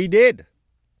 which we did.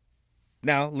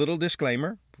 Now, little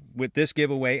disclaimer, with this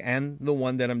giveaway and the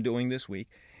one that I'm doing this week,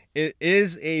 it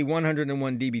is a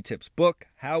 101 DB Tips book.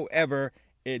 However,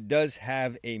 it does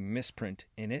have a misprint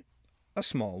in it, a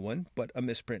small one, but a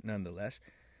misprint nonetheless.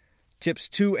 Tips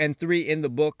 2 and 3 in the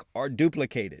book are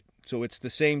duplicated, so it's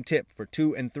the same tip for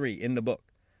 2 and 3 in the book.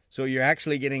 So you're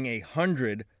actually getting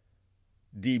 100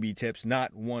 DB tips,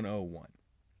 not 101.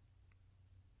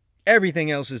 Everything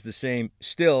else is the same.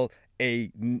 Still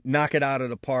a knock it out of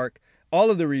the park. All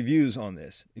of the reviews on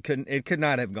this, it could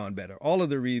not have gone better. All of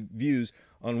the reviews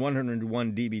on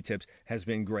 101 DB tips has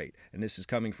been great. And this is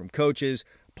coming from coaches,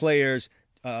 players,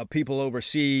 people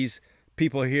overseas,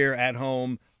 people here at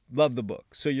home. Love the book.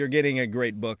 So you're getting a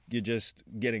great book. You're just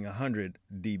getting 100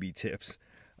 DB tips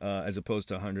as opposed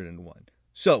to 101.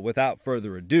 So, without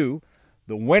further ado,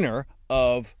 the winner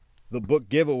of the book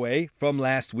giveaway from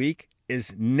last week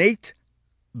is Nate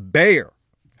Bayer.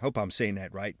 I hope I'm saying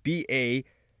that right. Baier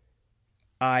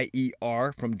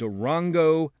from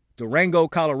Durango,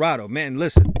 Colorado. Man,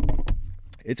 listen,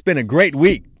 it's been a great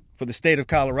week for the state of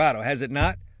Colorado, has it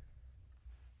not?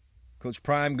 Coach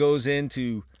Prime goes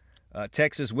into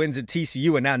Texas, wins at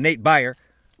TCU, and now Nate Bayer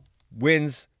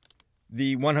wins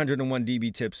the 101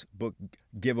 DB Tips book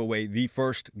giveaway, the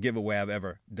first giveaway I've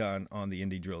ever done on the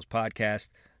Indie Drills podcast.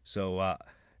 So,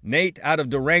 Nate out of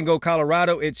Durango,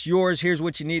 Colorado, it's yours. Here's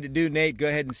what you need to do, Nate. Go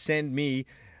ahead and send me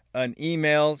an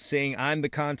email saying I'm the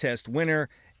contest winner,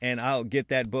 and I'll get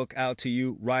that book out to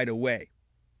you right away.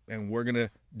 And we're going to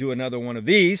do another one of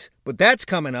these, but that's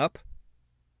coming up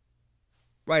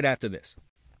right after this.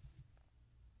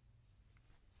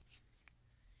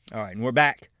 All right, and we're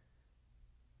back.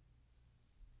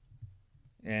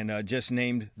 And just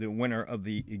named the winner of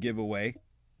the giveaway.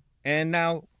 And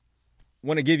now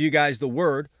want to give you guys the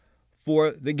word for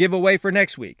the giveaway for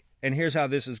next week. And here's how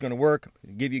this is going to work.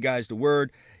 I'll give you guys the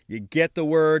word. You get the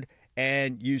word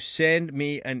and you send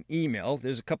me an email.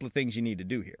 There's a couple of things you need to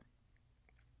do here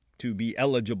to be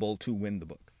eligible to win the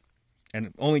book. And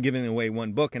I'm only giving away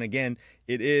one book. And again,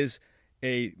 it is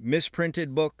a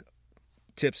misprinted book.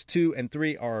 Tips 2 and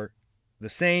 3 are the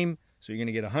same. So you're going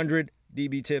to get 100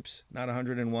 DB tips, not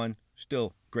 101.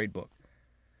 Still great book.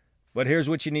 But here's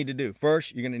what you need to do.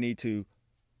 First, you're going to need to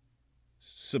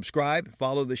subscribe,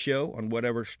 follow the show on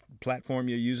whatever platform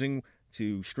you're using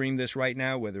to stream this right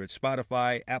now, whether it's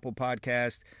Spotify, Apple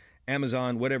Podcast,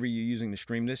 Amazon, whatever you're using to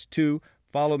stream this. 2,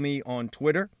 follow me on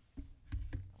Twitter.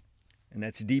 And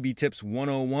that's DB Tips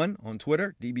 101 on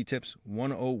Twitter, DB Tips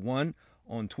 101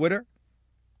 on Twitter.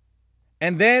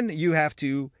 And then you have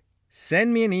to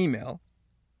send me an email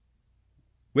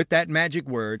with that magic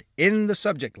word in the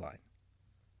subject line.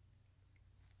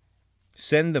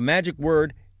 Send the magic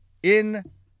word in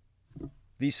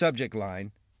the subject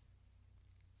line,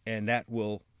 and that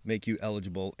will make you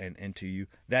eligible and enter you.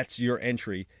 That's your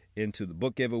entry into the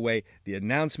book giveaway. The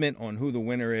announcement on who the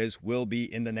winner is will be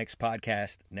in the next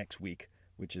podcast next week,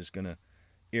 which is going to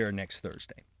air next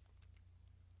Thursday.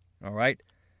 All right?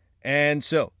 And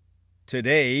so,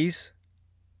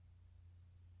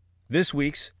 this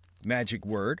week's magic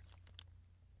word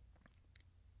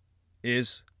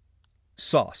is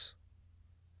sauce.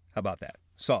 How about that?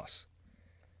 Sauce.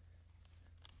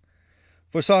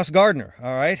 For Sauce Gardner,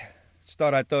 all right? Just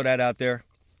thought I'd throw that out there.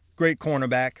 Great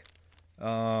cornerback.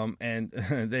 And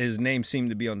his name seemed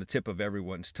to be on the tip of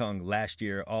everyone's tongue last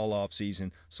year, all off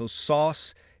season. So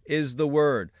sauce is the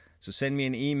word. So send me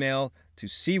an email to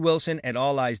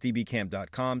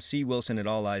cwilson@alleyesdbcamp.com,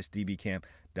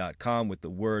 cwilson@alleyesdbcamp.com with the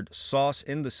word sauce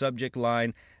in the subject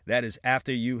line. That is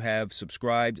after you have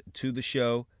subscribed to the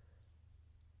show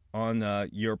on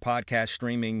your podcast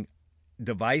streaming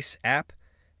device app,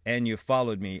 and you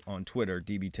followed me on Twitter,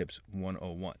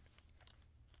 dbtips101.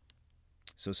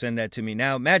 So send that to me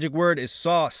now. Magic word is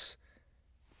sauce.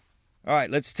 All right,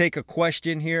 let's take a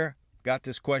question here. Got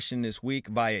this question this week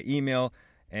via email,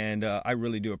 and I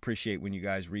really do appreciate when you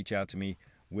guys reach out to me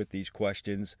with these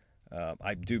questions.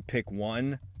 I do pick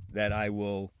one that I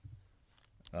will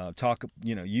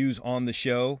use on the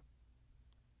show.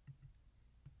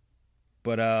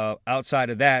 But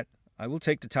outside of that, I will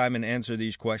take the time and answer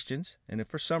these questions. And if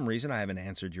for some reason I haven't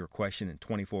answered your question in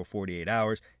 24, 48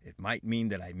 hours, it might mean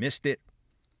that I missed it.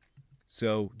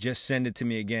 So just send it to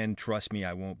me again. Trust me,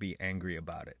 I won't be angry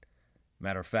about it.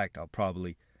 Matter of fact, I'll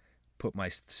probably put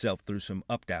myself through some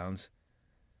up-downs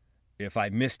if I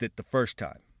missed it the first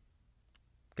time.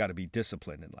 Got to be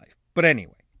disciplined in life. But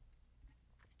anyway,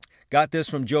 got this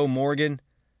from Joe Morgan.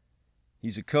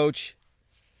 He's a coach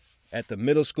at the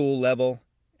middle school level,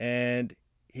 and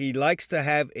he likes to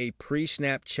have a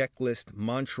pre-snap checklist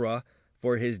mantra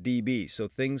for his DB, so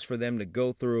things for them to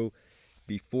go through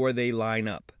before they line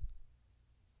up.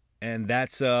 And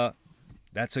that's a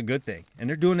good thing. And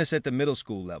they're doing this at the middle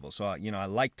school level. So, I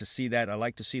like to see that. I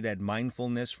like to see that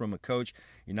mindfulness from a coach.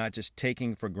 You're not just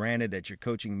taking for granted that you're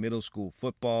coaching middle school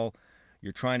football.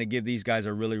 You're trying to give these guys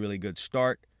a really, really good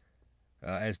start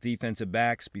as defensive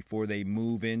backs before they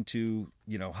move into,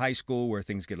 high school where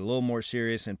things get a little more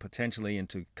serious, and potentially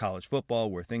into college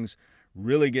football where things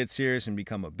really get serious and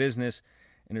become a business.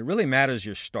 And it really matters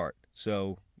your start.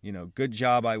 So, good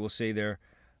job, I will say there,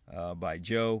 by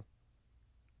Joe.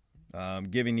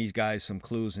 Giving these guys some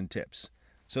clues and tips.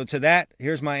 So to that,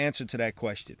 here's my answer to that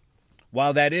question.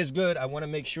 While that is good, I want to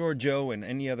make sure, Joe, and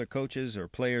any other coaches or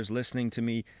players listening to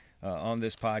me on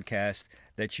this podcast,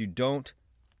 that you don't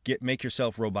make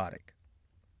yourself robotic.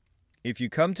 If you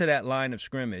come to that line of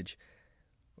scrimmage,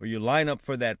 or you line up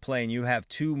for that play and you have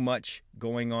too much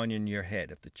going on in your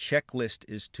head, if the checklist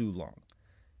is too long,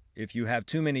 if you have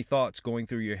too many thoughts going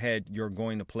through your head, you're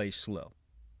going to play slow.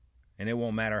 And it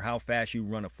won't matter how fast you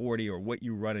run a 40 or what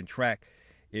you run in track.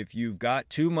 If you've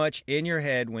got too much in your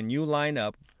head when you line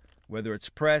up, whether it's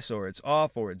press or it's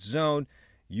off or it's zone,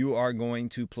 you are going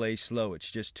to play slow. It's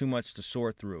just too much to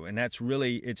sort through. And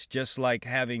it's just like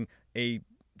having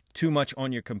too much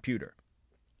on your computer.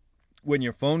 When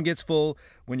your phone gets full,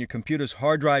 when your computer's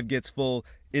hard drive gets full,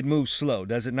 it moves slow,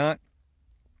 does it not?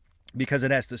 Because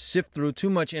it has to sift through too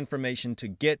much information to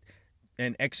get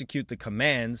and execute the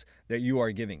commands that you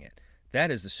are giving it.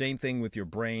 That is the same thing with your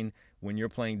brain when you're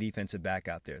playing defensive back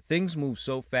out there. Things move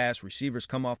so fast, receivers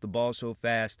come off the ball so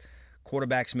fast,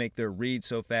 quarterbacks make their reads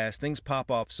so fast, things pop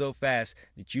off so fast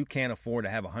that you can't afford to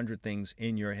have 100 things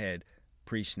in your head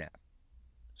pre-snap.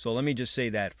 So let me just say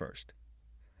that first.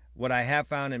 What I have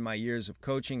found in my years of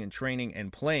coaching and training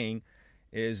and playing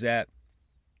is that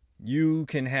you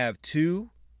can have 2,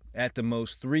 at the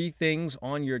most 3 things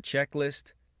on your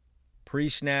checklist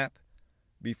pre-snap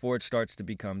before it starts to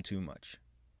become too much.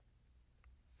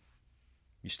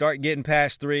 You start getting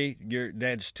past 3,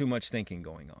 that's too much thinking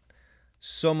going on.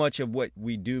 So much of what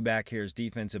we do back here as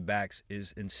defensive backs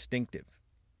is instinctive.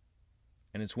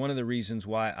 And it's one of the reasons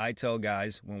why I tell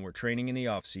guys when we're training in the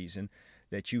off season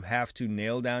that you have to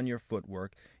nail down your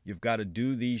footwork. You've got to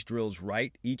do these drills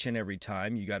right each and every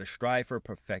time. You got to strive for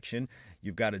perfection.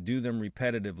 You've got to do them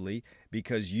repetitively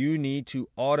because you need to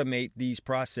automate these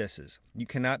processes. You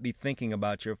cannot be thinking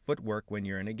about your footwork when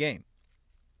you're in a game.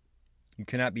 You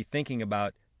cannot be thinking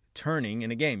about turning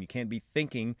in a game. You can't be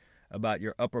thinking about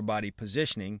your upper body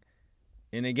positioning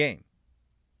in a game.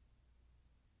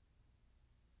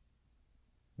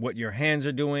 What your hands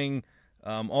are doing,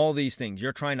 all these things.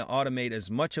 You're trying to automate as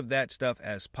much of that stuff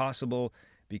as possible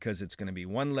because it's going to be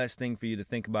one less thing for you to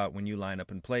think about when you line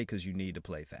up and play because you need to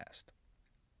play fast.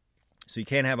 So you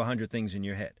can't have 100 things in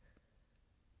your head.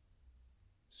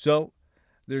 So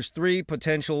there's 3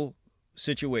 potential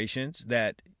situations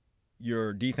that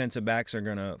your defensive backs are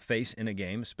going to face in a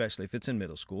game, especially if it's in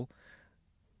middle school.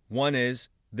 One is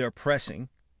they're pressing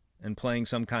and playing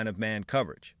some kind of man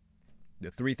coverage. The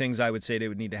 3 things I would say they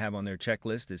would need to have on their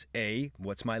checklist is A,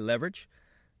 what's my leverage?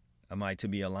 Am I to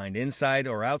be aligned inside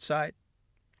or outside?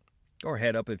 Or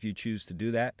head up if you choose to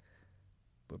do that.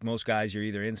 But most guys, you're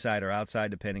either inside or outside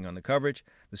depending on the coverage.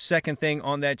 The second thing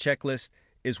on that checklist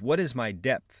is what is my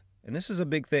depth? And this is a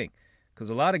big thing because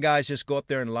a lot of guys just go up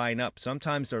there and line up.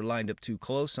 Sometimes they're lined up too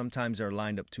close. Sometimes they're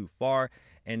lined up too far.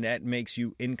 And that makes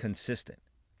you inconsistent.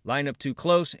 Line up too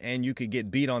close, and you could get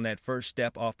beat on that first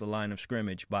step off the line of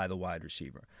scrimmage by the wide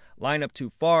receiver. Line up too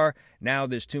far, now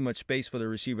there's too much space for the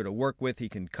receiver to work with. He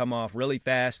can come off really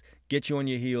fast, get you on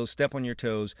your heels, step on your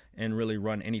toes, and really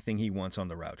run anything he wants on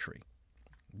the route tree.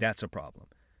 That's a problem.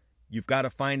 You've got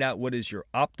to find out what is your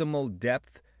optimal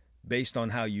depth based on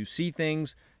how you see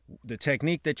things, the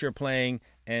technique that you're playing,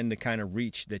 and the kind of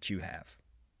reach that you have.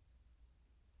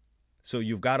 So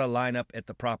you've got to line up at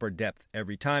the proper depth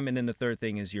every time. And then the third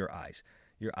thing is your eyes.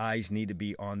 Your eyes need to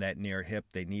be on that near hip.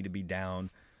 They need to be down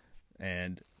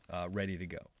and ready to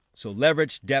go. So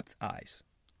leverage, depth, eyes.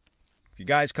 If you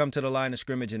guys come to the line of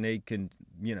scrimmage and they can,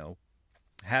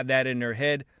 have that in their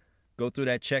head, go through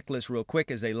that checklist real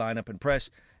quick as they line up and press,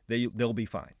 they'll be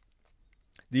fine.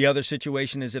 The other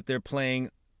situation is if they're playing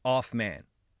off man.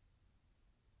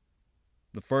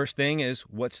 The first thing is,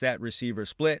 what's that receiver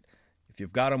split? If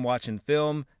you've got them watching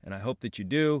film, and I hope that you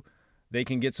do, they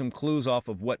can get some clues off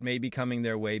of what may be coming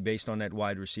their way based on that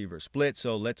wide receiver split.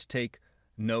 So let's take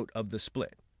note of the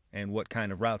split and what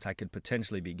kind of routes I could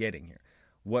potentially be getting here.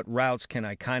 What routes can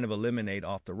I kind of eliminate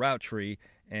off the route tree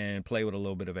and play with a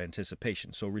little bit of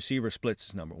anticipation? So receiver splits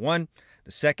is number 1.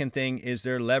 The second thing is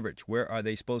their leverage. Where are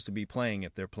they supposed to be playing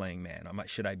if they're playing man?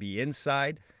 Should I be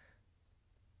inside?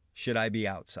 Should I be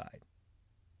outside?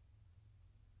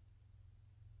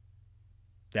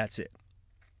 That's it.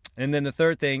 And then the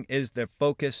third thing is the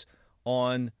focus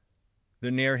on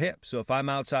the near hip. So if I'm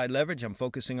outside leverage, I'm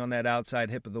focusing on that outside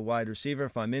hip of the wide receiver.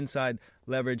 If I'm inside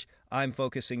leverage, I'm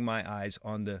focusing my eyes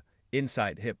on the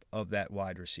inside hip of that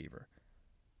wide receiver.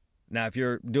 Now, if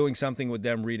you're doing something with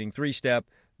them reading 3-step,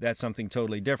 that's something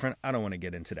totally different. I don't want to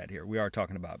get into that here. We are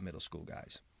talking about middle school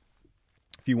guys.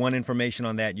 If you want information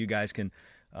on that, you guys can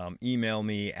email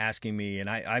me asking me, and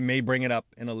I may bring it up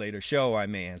in a later show, or I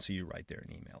may answer you right there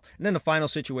in email. And then the final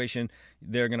situation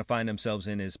they're going to find themselves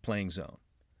in is playing zone.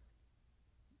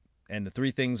 And the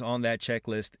 3 things on that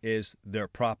checklist is their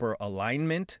proper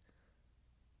alignment.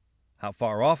 How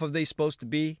far off are they supposed to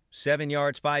be? 7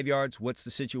 yards, 5 yards? What's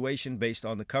the situation based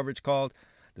on the coverage called?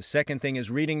 The second thing is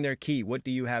reading their key. What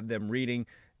do you have them reading?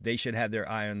 They should have their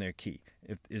eye on their key.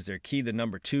 Is their key the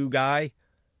number 2 guy?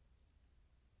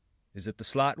 Is it the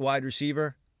slot wide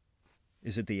receiver?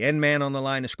 Is it the end man on the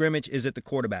line of scrimmage? Is it the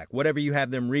quarterback? Whatever you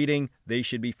have them reading, they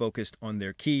should be focused on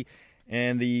their key.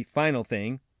 And the final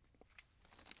thing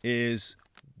is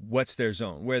what's their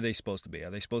zone? Where are they supposed to be? Are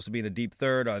they supposed to be in the deep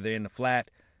third? Are they in the flat?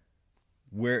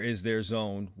 where is their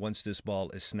zone once this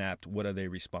ball is snapped? What are they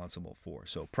responsible for?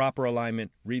 So proper alignment,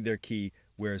 read their key,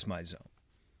 where is my zone?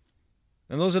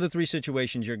 And those are the three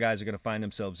situations your guys are going to find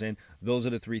themselves in. Those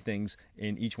are the three things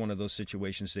in each one of those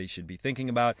situations they should be thinking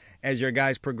about. As your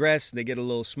guys progress, they get a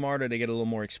little smarter, they get a little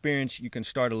more experience, you can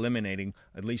start eliminating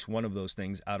at least one of those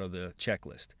things out of the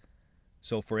checklist.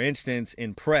 So, for instance,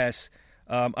 in press,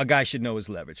 a guy should know his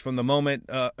leverage. From the moment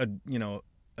a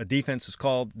defense is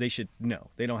called, they should know.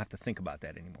 They don't have to think about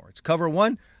that anymore. It's cover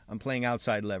one, I'm playing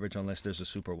outside leverage unless there's a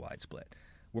super wide split.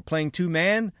 We're playing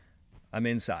two-man, I'm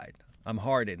inside. I'm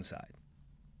hard inside.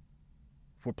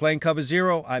 If we're playing cover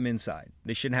zero, I'm inside.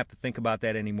 They shouldn't have to think about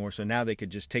that anymore, so now they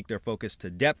could just take their focus to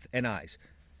depth and eyes.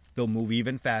 They'll move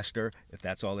even faster if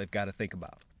that's all they've got to think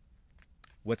about.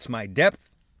 What's my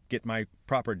depth? Get my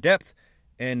proper depth,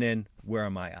 and then where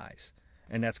are my eyes?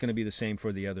 And that's going to be the same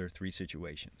for the other three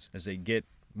situations. As they get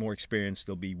more experience,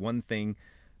 there'll be one thing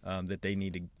that they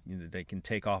need to, they can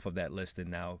take off of that list, and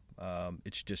now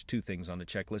it's just two things on the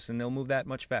checklist, and they'll move that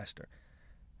much faster.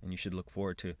 And you should look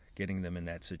forward to getting them in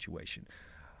that situation.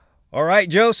 All right,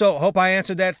 Joe, so hope I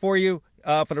answered that for you.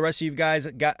 For the rest of you guys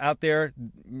that got out there,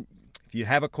 if you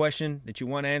have a question that you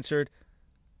want answered,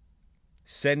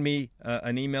 send me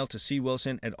an email to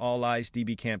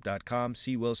cwilson@alleyesdbcamp.com,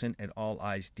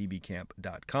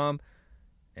 cwilson@alleyesdbcamp.com,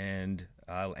 and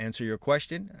I'll answer your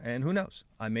question, and who knows,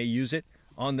 I may use it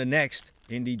on the next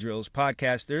Indie Drills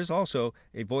podcast. There's also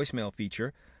a voicemail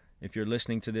feature if you're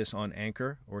listening to this on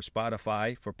Anchor or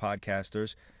Spotify for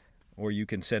podcasters, or you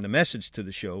can send a message to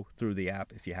the show through the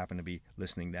app if you happen to be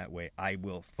listening that way. I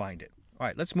will find it. All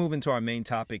right, let's move into our main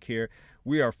topic here.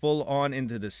 We are full on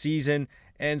into the season,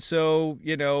 and so,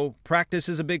 practice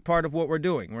is a big part of what we're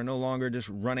doing. We're no longer just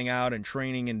running out and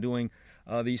training and doing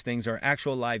these things. Are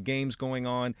actual live games going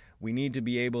on. We need to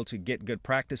be able to get good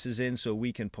practices in so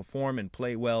we can perform and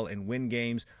play well and win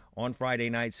games on Friday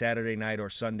night, Saturday night, or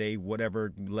Sunday,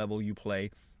 whatever level you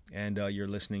play, and you're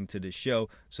listening to this show.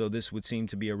 So this would seem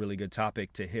to be a really good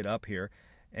topic to hit up here.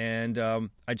 And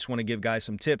I just want to give guys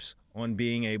some tips on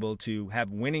being able to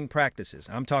have winning practices.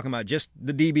 I'm talking about just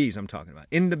the DBs I'm talking about,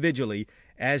 individually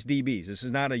as DBs. This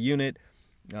is not a unit.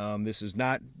 This is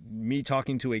not me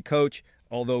talking to a coach,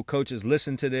 although coaches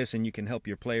listen to this and you can help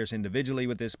your players individually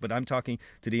with this, but I'm talking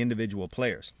to the individual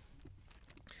players.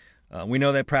 We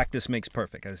know that practice makes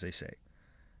perfect, as they say.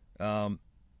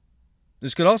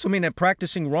 This could also mean that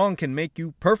practicing wrong can make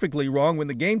you perfectly wrong when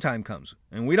the game time comes,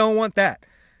 and we don't want that.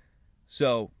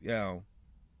 So, the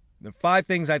 5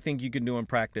 things I think you can do in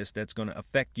practice that's going to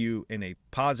affect you in a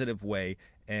positive way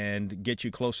and get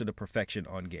you closer to perfection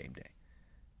on game day.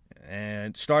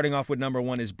 And starting off with number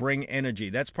 1 is bring energy.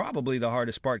 That's probably the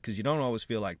hardest part because you don't always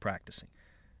feel like practicing.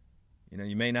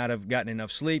 You may not have gotten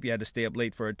enough sleep. You had to stay up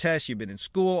late for a test. You've been in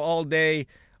school all day,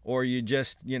 or you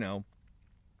just,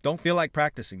 don't feel like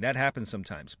practicing. That happens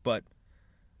sometimes. But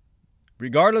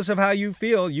regardless of how you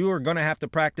feel, you are going to have to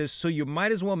practice, so you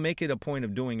might as well make it a point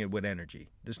of doing it with energy.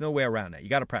 There's no way around that. You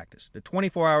got to practice. The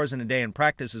 24 hours in a day, and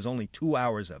practice is only 2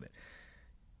 hours of it.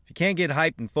 If you can't get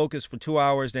hyped and focused for 2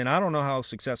 hours, then I don't know how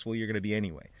successful you're going to be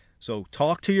anyway. So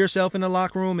talk to yourself in the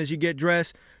locker room as you get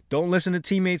dressed. Don't listen to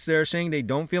teammates that are saying they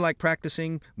don't feel like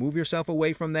practicing. Move yourself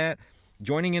away from that.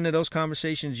 Joining into those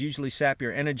conversations usually sap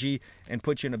your energy and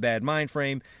put you in a bad mind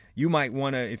frame. You might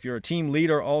want to, if you're a team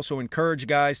leader, also encourage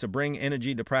guys to bring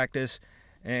energy to practice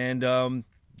and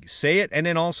say it, and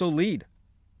then also lead.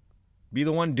 Be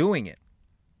the one doing it.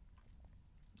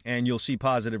 And you'll see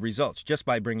positive results just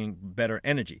by bringing better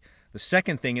energy. The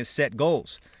second thing is set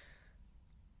goals.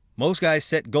 Most guys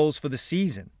set goals for the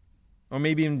season, or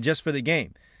maybe even just for the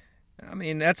game. I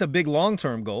mean, that's a big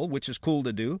long-term goal, which is cool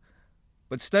to do.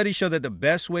 But studies show that the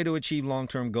best way to achieve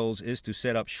long-term goals is to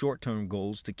set up short-term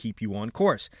goals to keep you on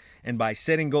course. And by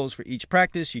setting goals for each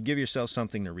practice, you give yourself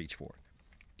something to reach for.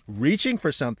 Reaching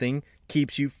for something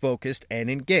keeps you focused and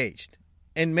engaged,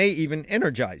 and may even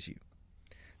energize you.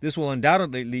 This will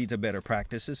undoubtedly lead to better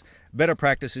practices. Better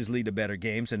practices lead to better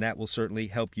games, and that will certainly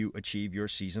help you achieve your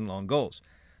season-long goals.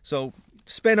 So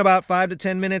spend about 5 to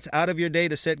 10 minutes out of your day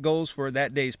to set goals for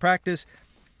that day's practice.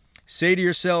 Say to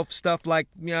yourself stuff like,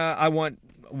 I want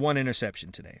 1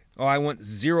 interception today, or I want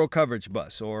 0 coverage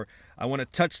busts, or I want to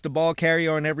touch the ball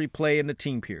carrier on every play in the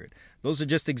team period. Those are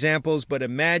just examples, but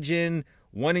imagine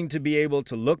wanting to be able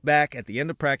to look back at the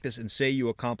end of practice and say you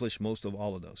accomplished most of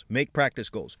all of those. Make practice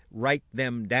goals. Write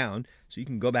them down so you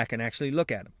can go back and actually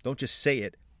look at them. Don't just say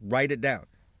it. Write it down.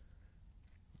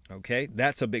 Okay?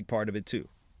 That's a big part of it too.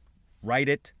 Write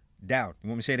it down. You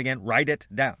want me to say it again? Write it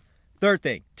down. Third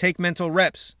thing, take mental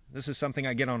reps. This is something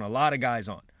I get on a lot of guys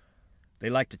on. They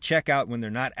like to check out when they're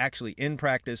not actually in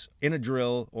practice, in a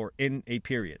drill, or in a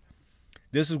period.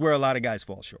 This is where a lot of guys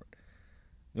fall short.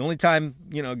 The only time,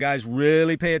 guys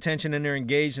really pay attention and they're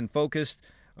engaged and focused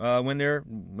when they're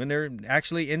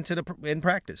actually in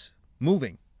practice,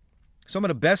 moving. Some of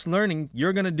the best learning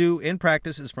you're going to do in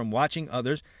practice is from watching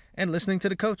others and listening to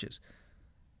the coaches.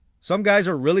 Some guys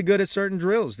are really good at certain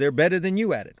drills. They're better than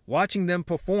you at it. Watching them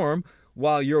perform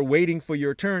while you're waiting for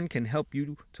your turn can help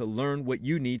you to learn what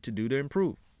you need to do to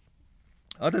improve.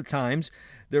 Other times,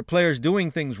 there are players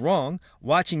doing things wrong.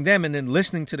 Watching them and then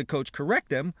listening to the coach correct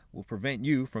them will prevent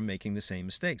you from making the same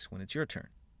mistakes when it's your turn.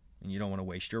 And you don't want to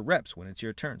waste your reps when it's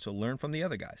your turn. So learn from the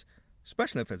other guys,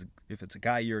 especially if it's a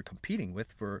guy you're competing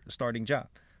with for a starting job.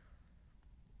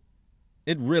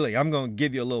 I'm going to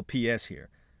give you a little PS here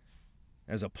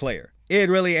as a player. It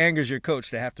really angers your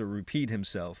coach to have to repeat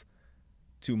himself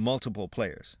to multiple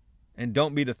players. And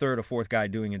don't be the third or fourth guy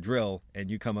doing a drill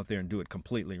and you come up there and do it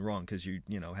completely wrong because you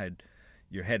had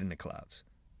your head in the clouds.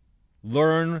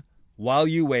 Learn while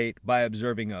you wait by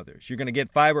observing others. You're going to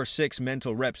get 5 or 6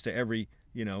 mental reps to every,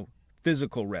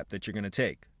 physical rep that you're going to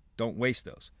take. Don't waste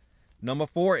those. Number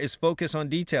 4 is focus on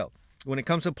detail. When it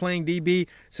comes to playing DB,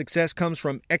 success comes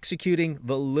from executing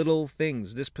the little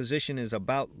things. This position is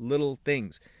about little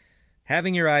things.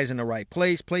 Having your eyes in the right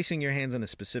place, placing your hands in a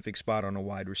specific spot on a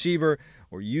wide receiver,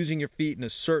 or using your feet in a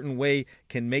certain way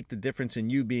can make the difference in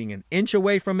you being an inch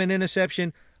away from an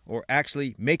interception or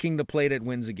actually making the play that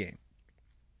wins a game.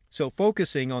 So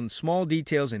focusing on small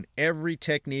details in every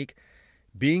technique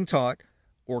being taught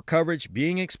or coverage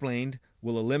being explained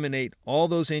will eliminate all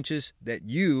those inches that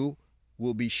you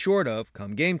will be short of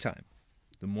come game time.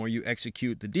 The more you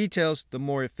execute the details, the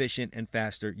more efficient and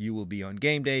faster you will be on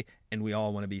game day, and we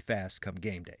all want to be fast come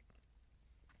game day.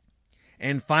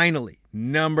 And finally,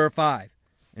 number 5,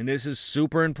 and this is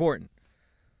super important,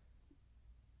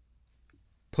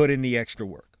 put in the extra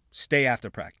work. Stay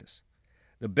after practice.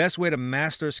 The best way to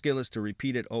master a skill is to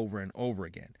repeat it over and over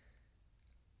again.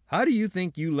 How do you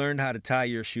think you learned how to tie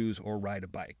your shoes or ride a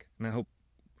bike? And I hope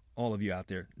all of you out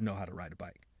there know how to ride a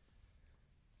bike.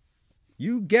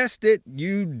 You guessed it.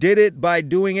 You did it by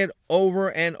doing it over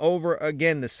and over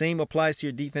again. The same applies to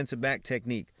your defensive back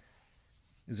technique.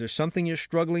 Is there something you're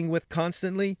struggling with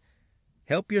constantly?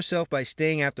 Help yourself by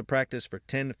staying after practice for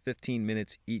 10 to 15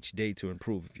 minutes each day to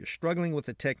improve. If you're struggling with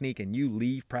a technique and you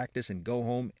leave practice and go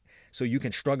home so you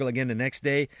can struggle again the next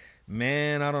day,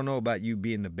 man, I don't know about you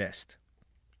being the best.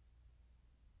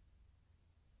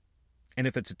 And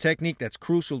if it's a technique that's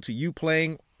crucial to you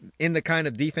playing in the kind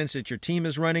of defense that your team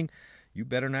is running, you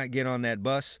better not get on that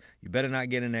bus. You better not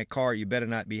get in that car. You better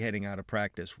not be heading out of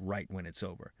practice right when it's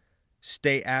over.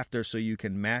 Stay after so you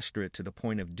can master it to the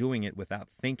point of doing it without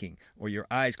thinking or your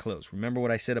eyes closed. Remember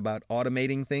what I said about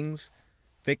automating things?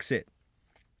 Fix it.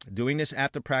 Doing this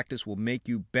after practice will make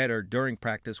you better during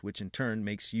practice, which in turn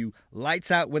makes you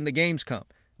lights out when the games come.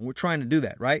 And we're trying to do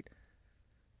that, right?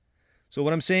 So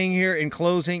what I'm saying here in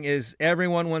closing is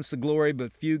everyone wants the glory,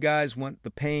 but few guys want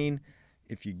the pain.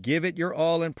 If you give it your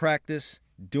all in practice,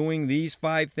 doing these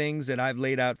 5 things that I've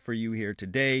laid out for you here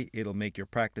today, it'll make your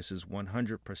practices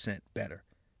 100% better.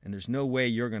 And there's no way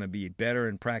you're going to be better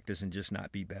in practice and just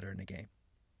not be better in the game.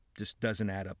 Just doesn't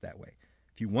add up that way.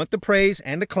 If you want the praise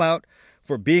and the clout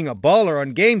for being a baller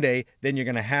on game day, then you're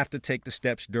going to have to take the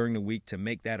steps during the week to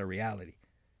make that a reality.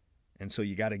 And so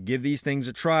you got to give these things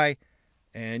a try.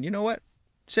 And you know what?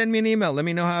 Send me an email. Let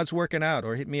me know how it's working out,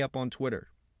 or hit me up on Twitter,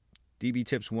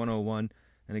 dbtips101.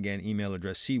 And again, email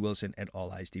address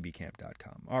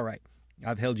cwilson@alliesdbcamp.com. All right.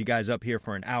 I've held you guys up here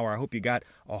for an hour. I hope you got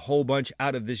a whole bunch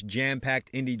out of this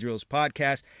jam-packed Indie Drills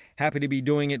podcast. Happy to be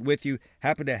doing it with you.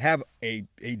 Happy to have a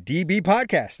DB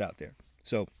podcast out there.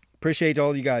 So appreciate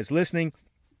all you guys listening.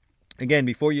 Again,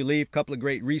 before you leave, a couple of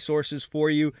great resources for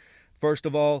you. First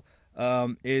of all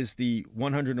is the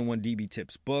 101 DB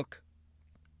Tips book.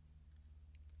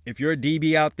 If you're a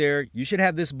DB out there, you should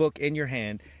have this book in your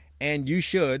hand, and you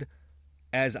should,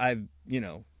 as I've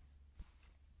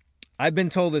been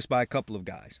told this by a couple of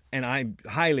guys, and I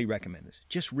highly recommend this.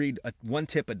 Just read 1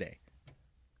 tip a day.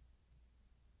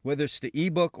 Whether it's the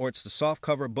ebook or it's the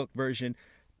softcover book version,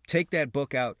 take that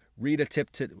book out, read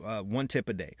 1 tip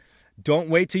a day. Don't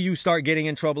wait till you start getting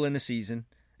in trouble in the season.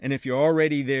 And if you're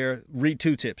already there, read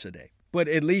 2 tips a day. But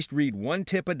at least read 1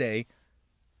 tip a day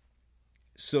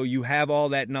so you have all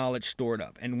that knowledge stored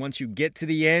up. And once you get to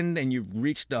the end and you've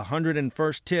reached the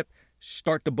 101st tip,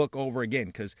 start the book over again,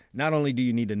 because not only do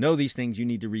you need to know these things, you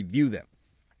need to review them.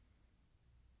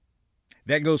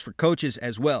 That goes for coaches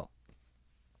as well.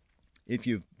 If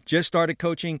you've just started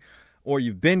coaching or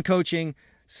you've been coaching,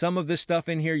 some of this stuff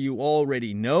in here you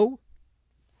already know.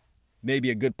 Maybe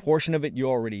a good portion of it you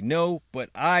already know, but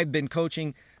I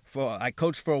coached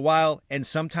for a while, and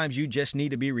sometimes you just need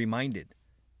to be reminded.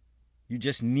 You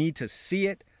just need to see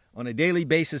it on a daily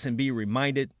basis and be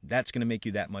reminded. That's going to make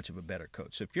you that much of a better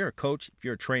coach. So if you're a coach, if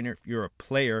you're a trainer, if you're a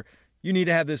player, you need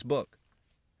to have this book.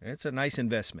 It's a nice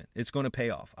investment. It's going to pay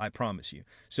off, I promise you.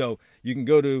 So you can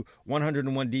go to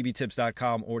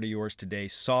 101dbtips.com, order yours today,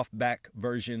 softback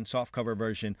version, soft cover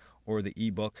version, or the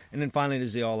ebook. And then finally,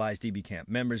 there's the All Eyes DB Camp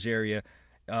members area.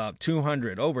 Over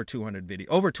 220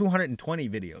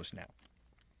 videos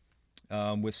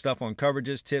now, with stuff on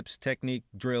coverages, tips, technique,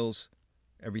 drills,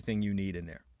 everything you need in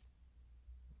there.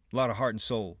 A lot of heart and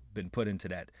soul been put into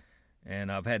that.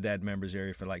 And I've had that members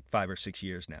area for like 5 or 6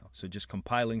 years now. So just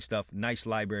compiling stuff, nice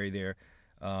library there,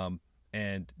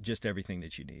 and just everything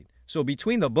that you need. So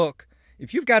between the book,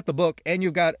 if you've got the book and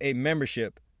you've got a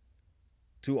membership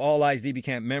to All Eyes DB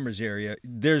Camp members area,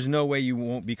 there's no way you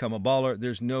won't become a baller.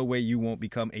 There's no way you won't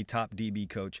become a top DB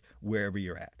coach wherever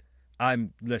you're at.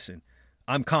 I'm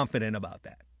confident about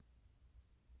that.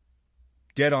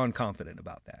 Dead on confident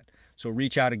about that. So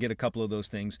reach out and get a couple of those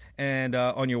things. And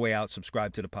on your way out,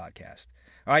 subscribe to the podcast.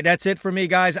 All right, that's it for me,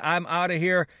 guys. I'm out of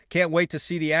here. Can't wait to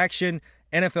see the action.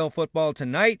 NFL football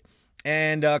tonight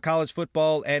and college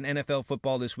football and NFL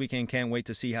football this weekend. Can't wait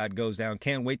to see how it goes down.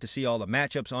 Can't wait to see all the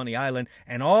matchups on the island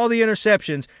and all the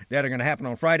interceptions that are going to happen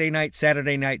on Friday night,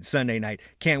 Saturday night, Sunday night.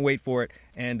 Can't wait for it,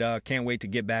 and can't wait to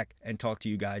get back and talk to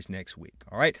you guys next week.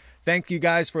 All right, thank you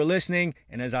guys for listening,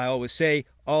 and as I always say,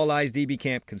 All Eyes DB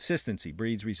Camp, consistency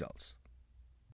breeds results.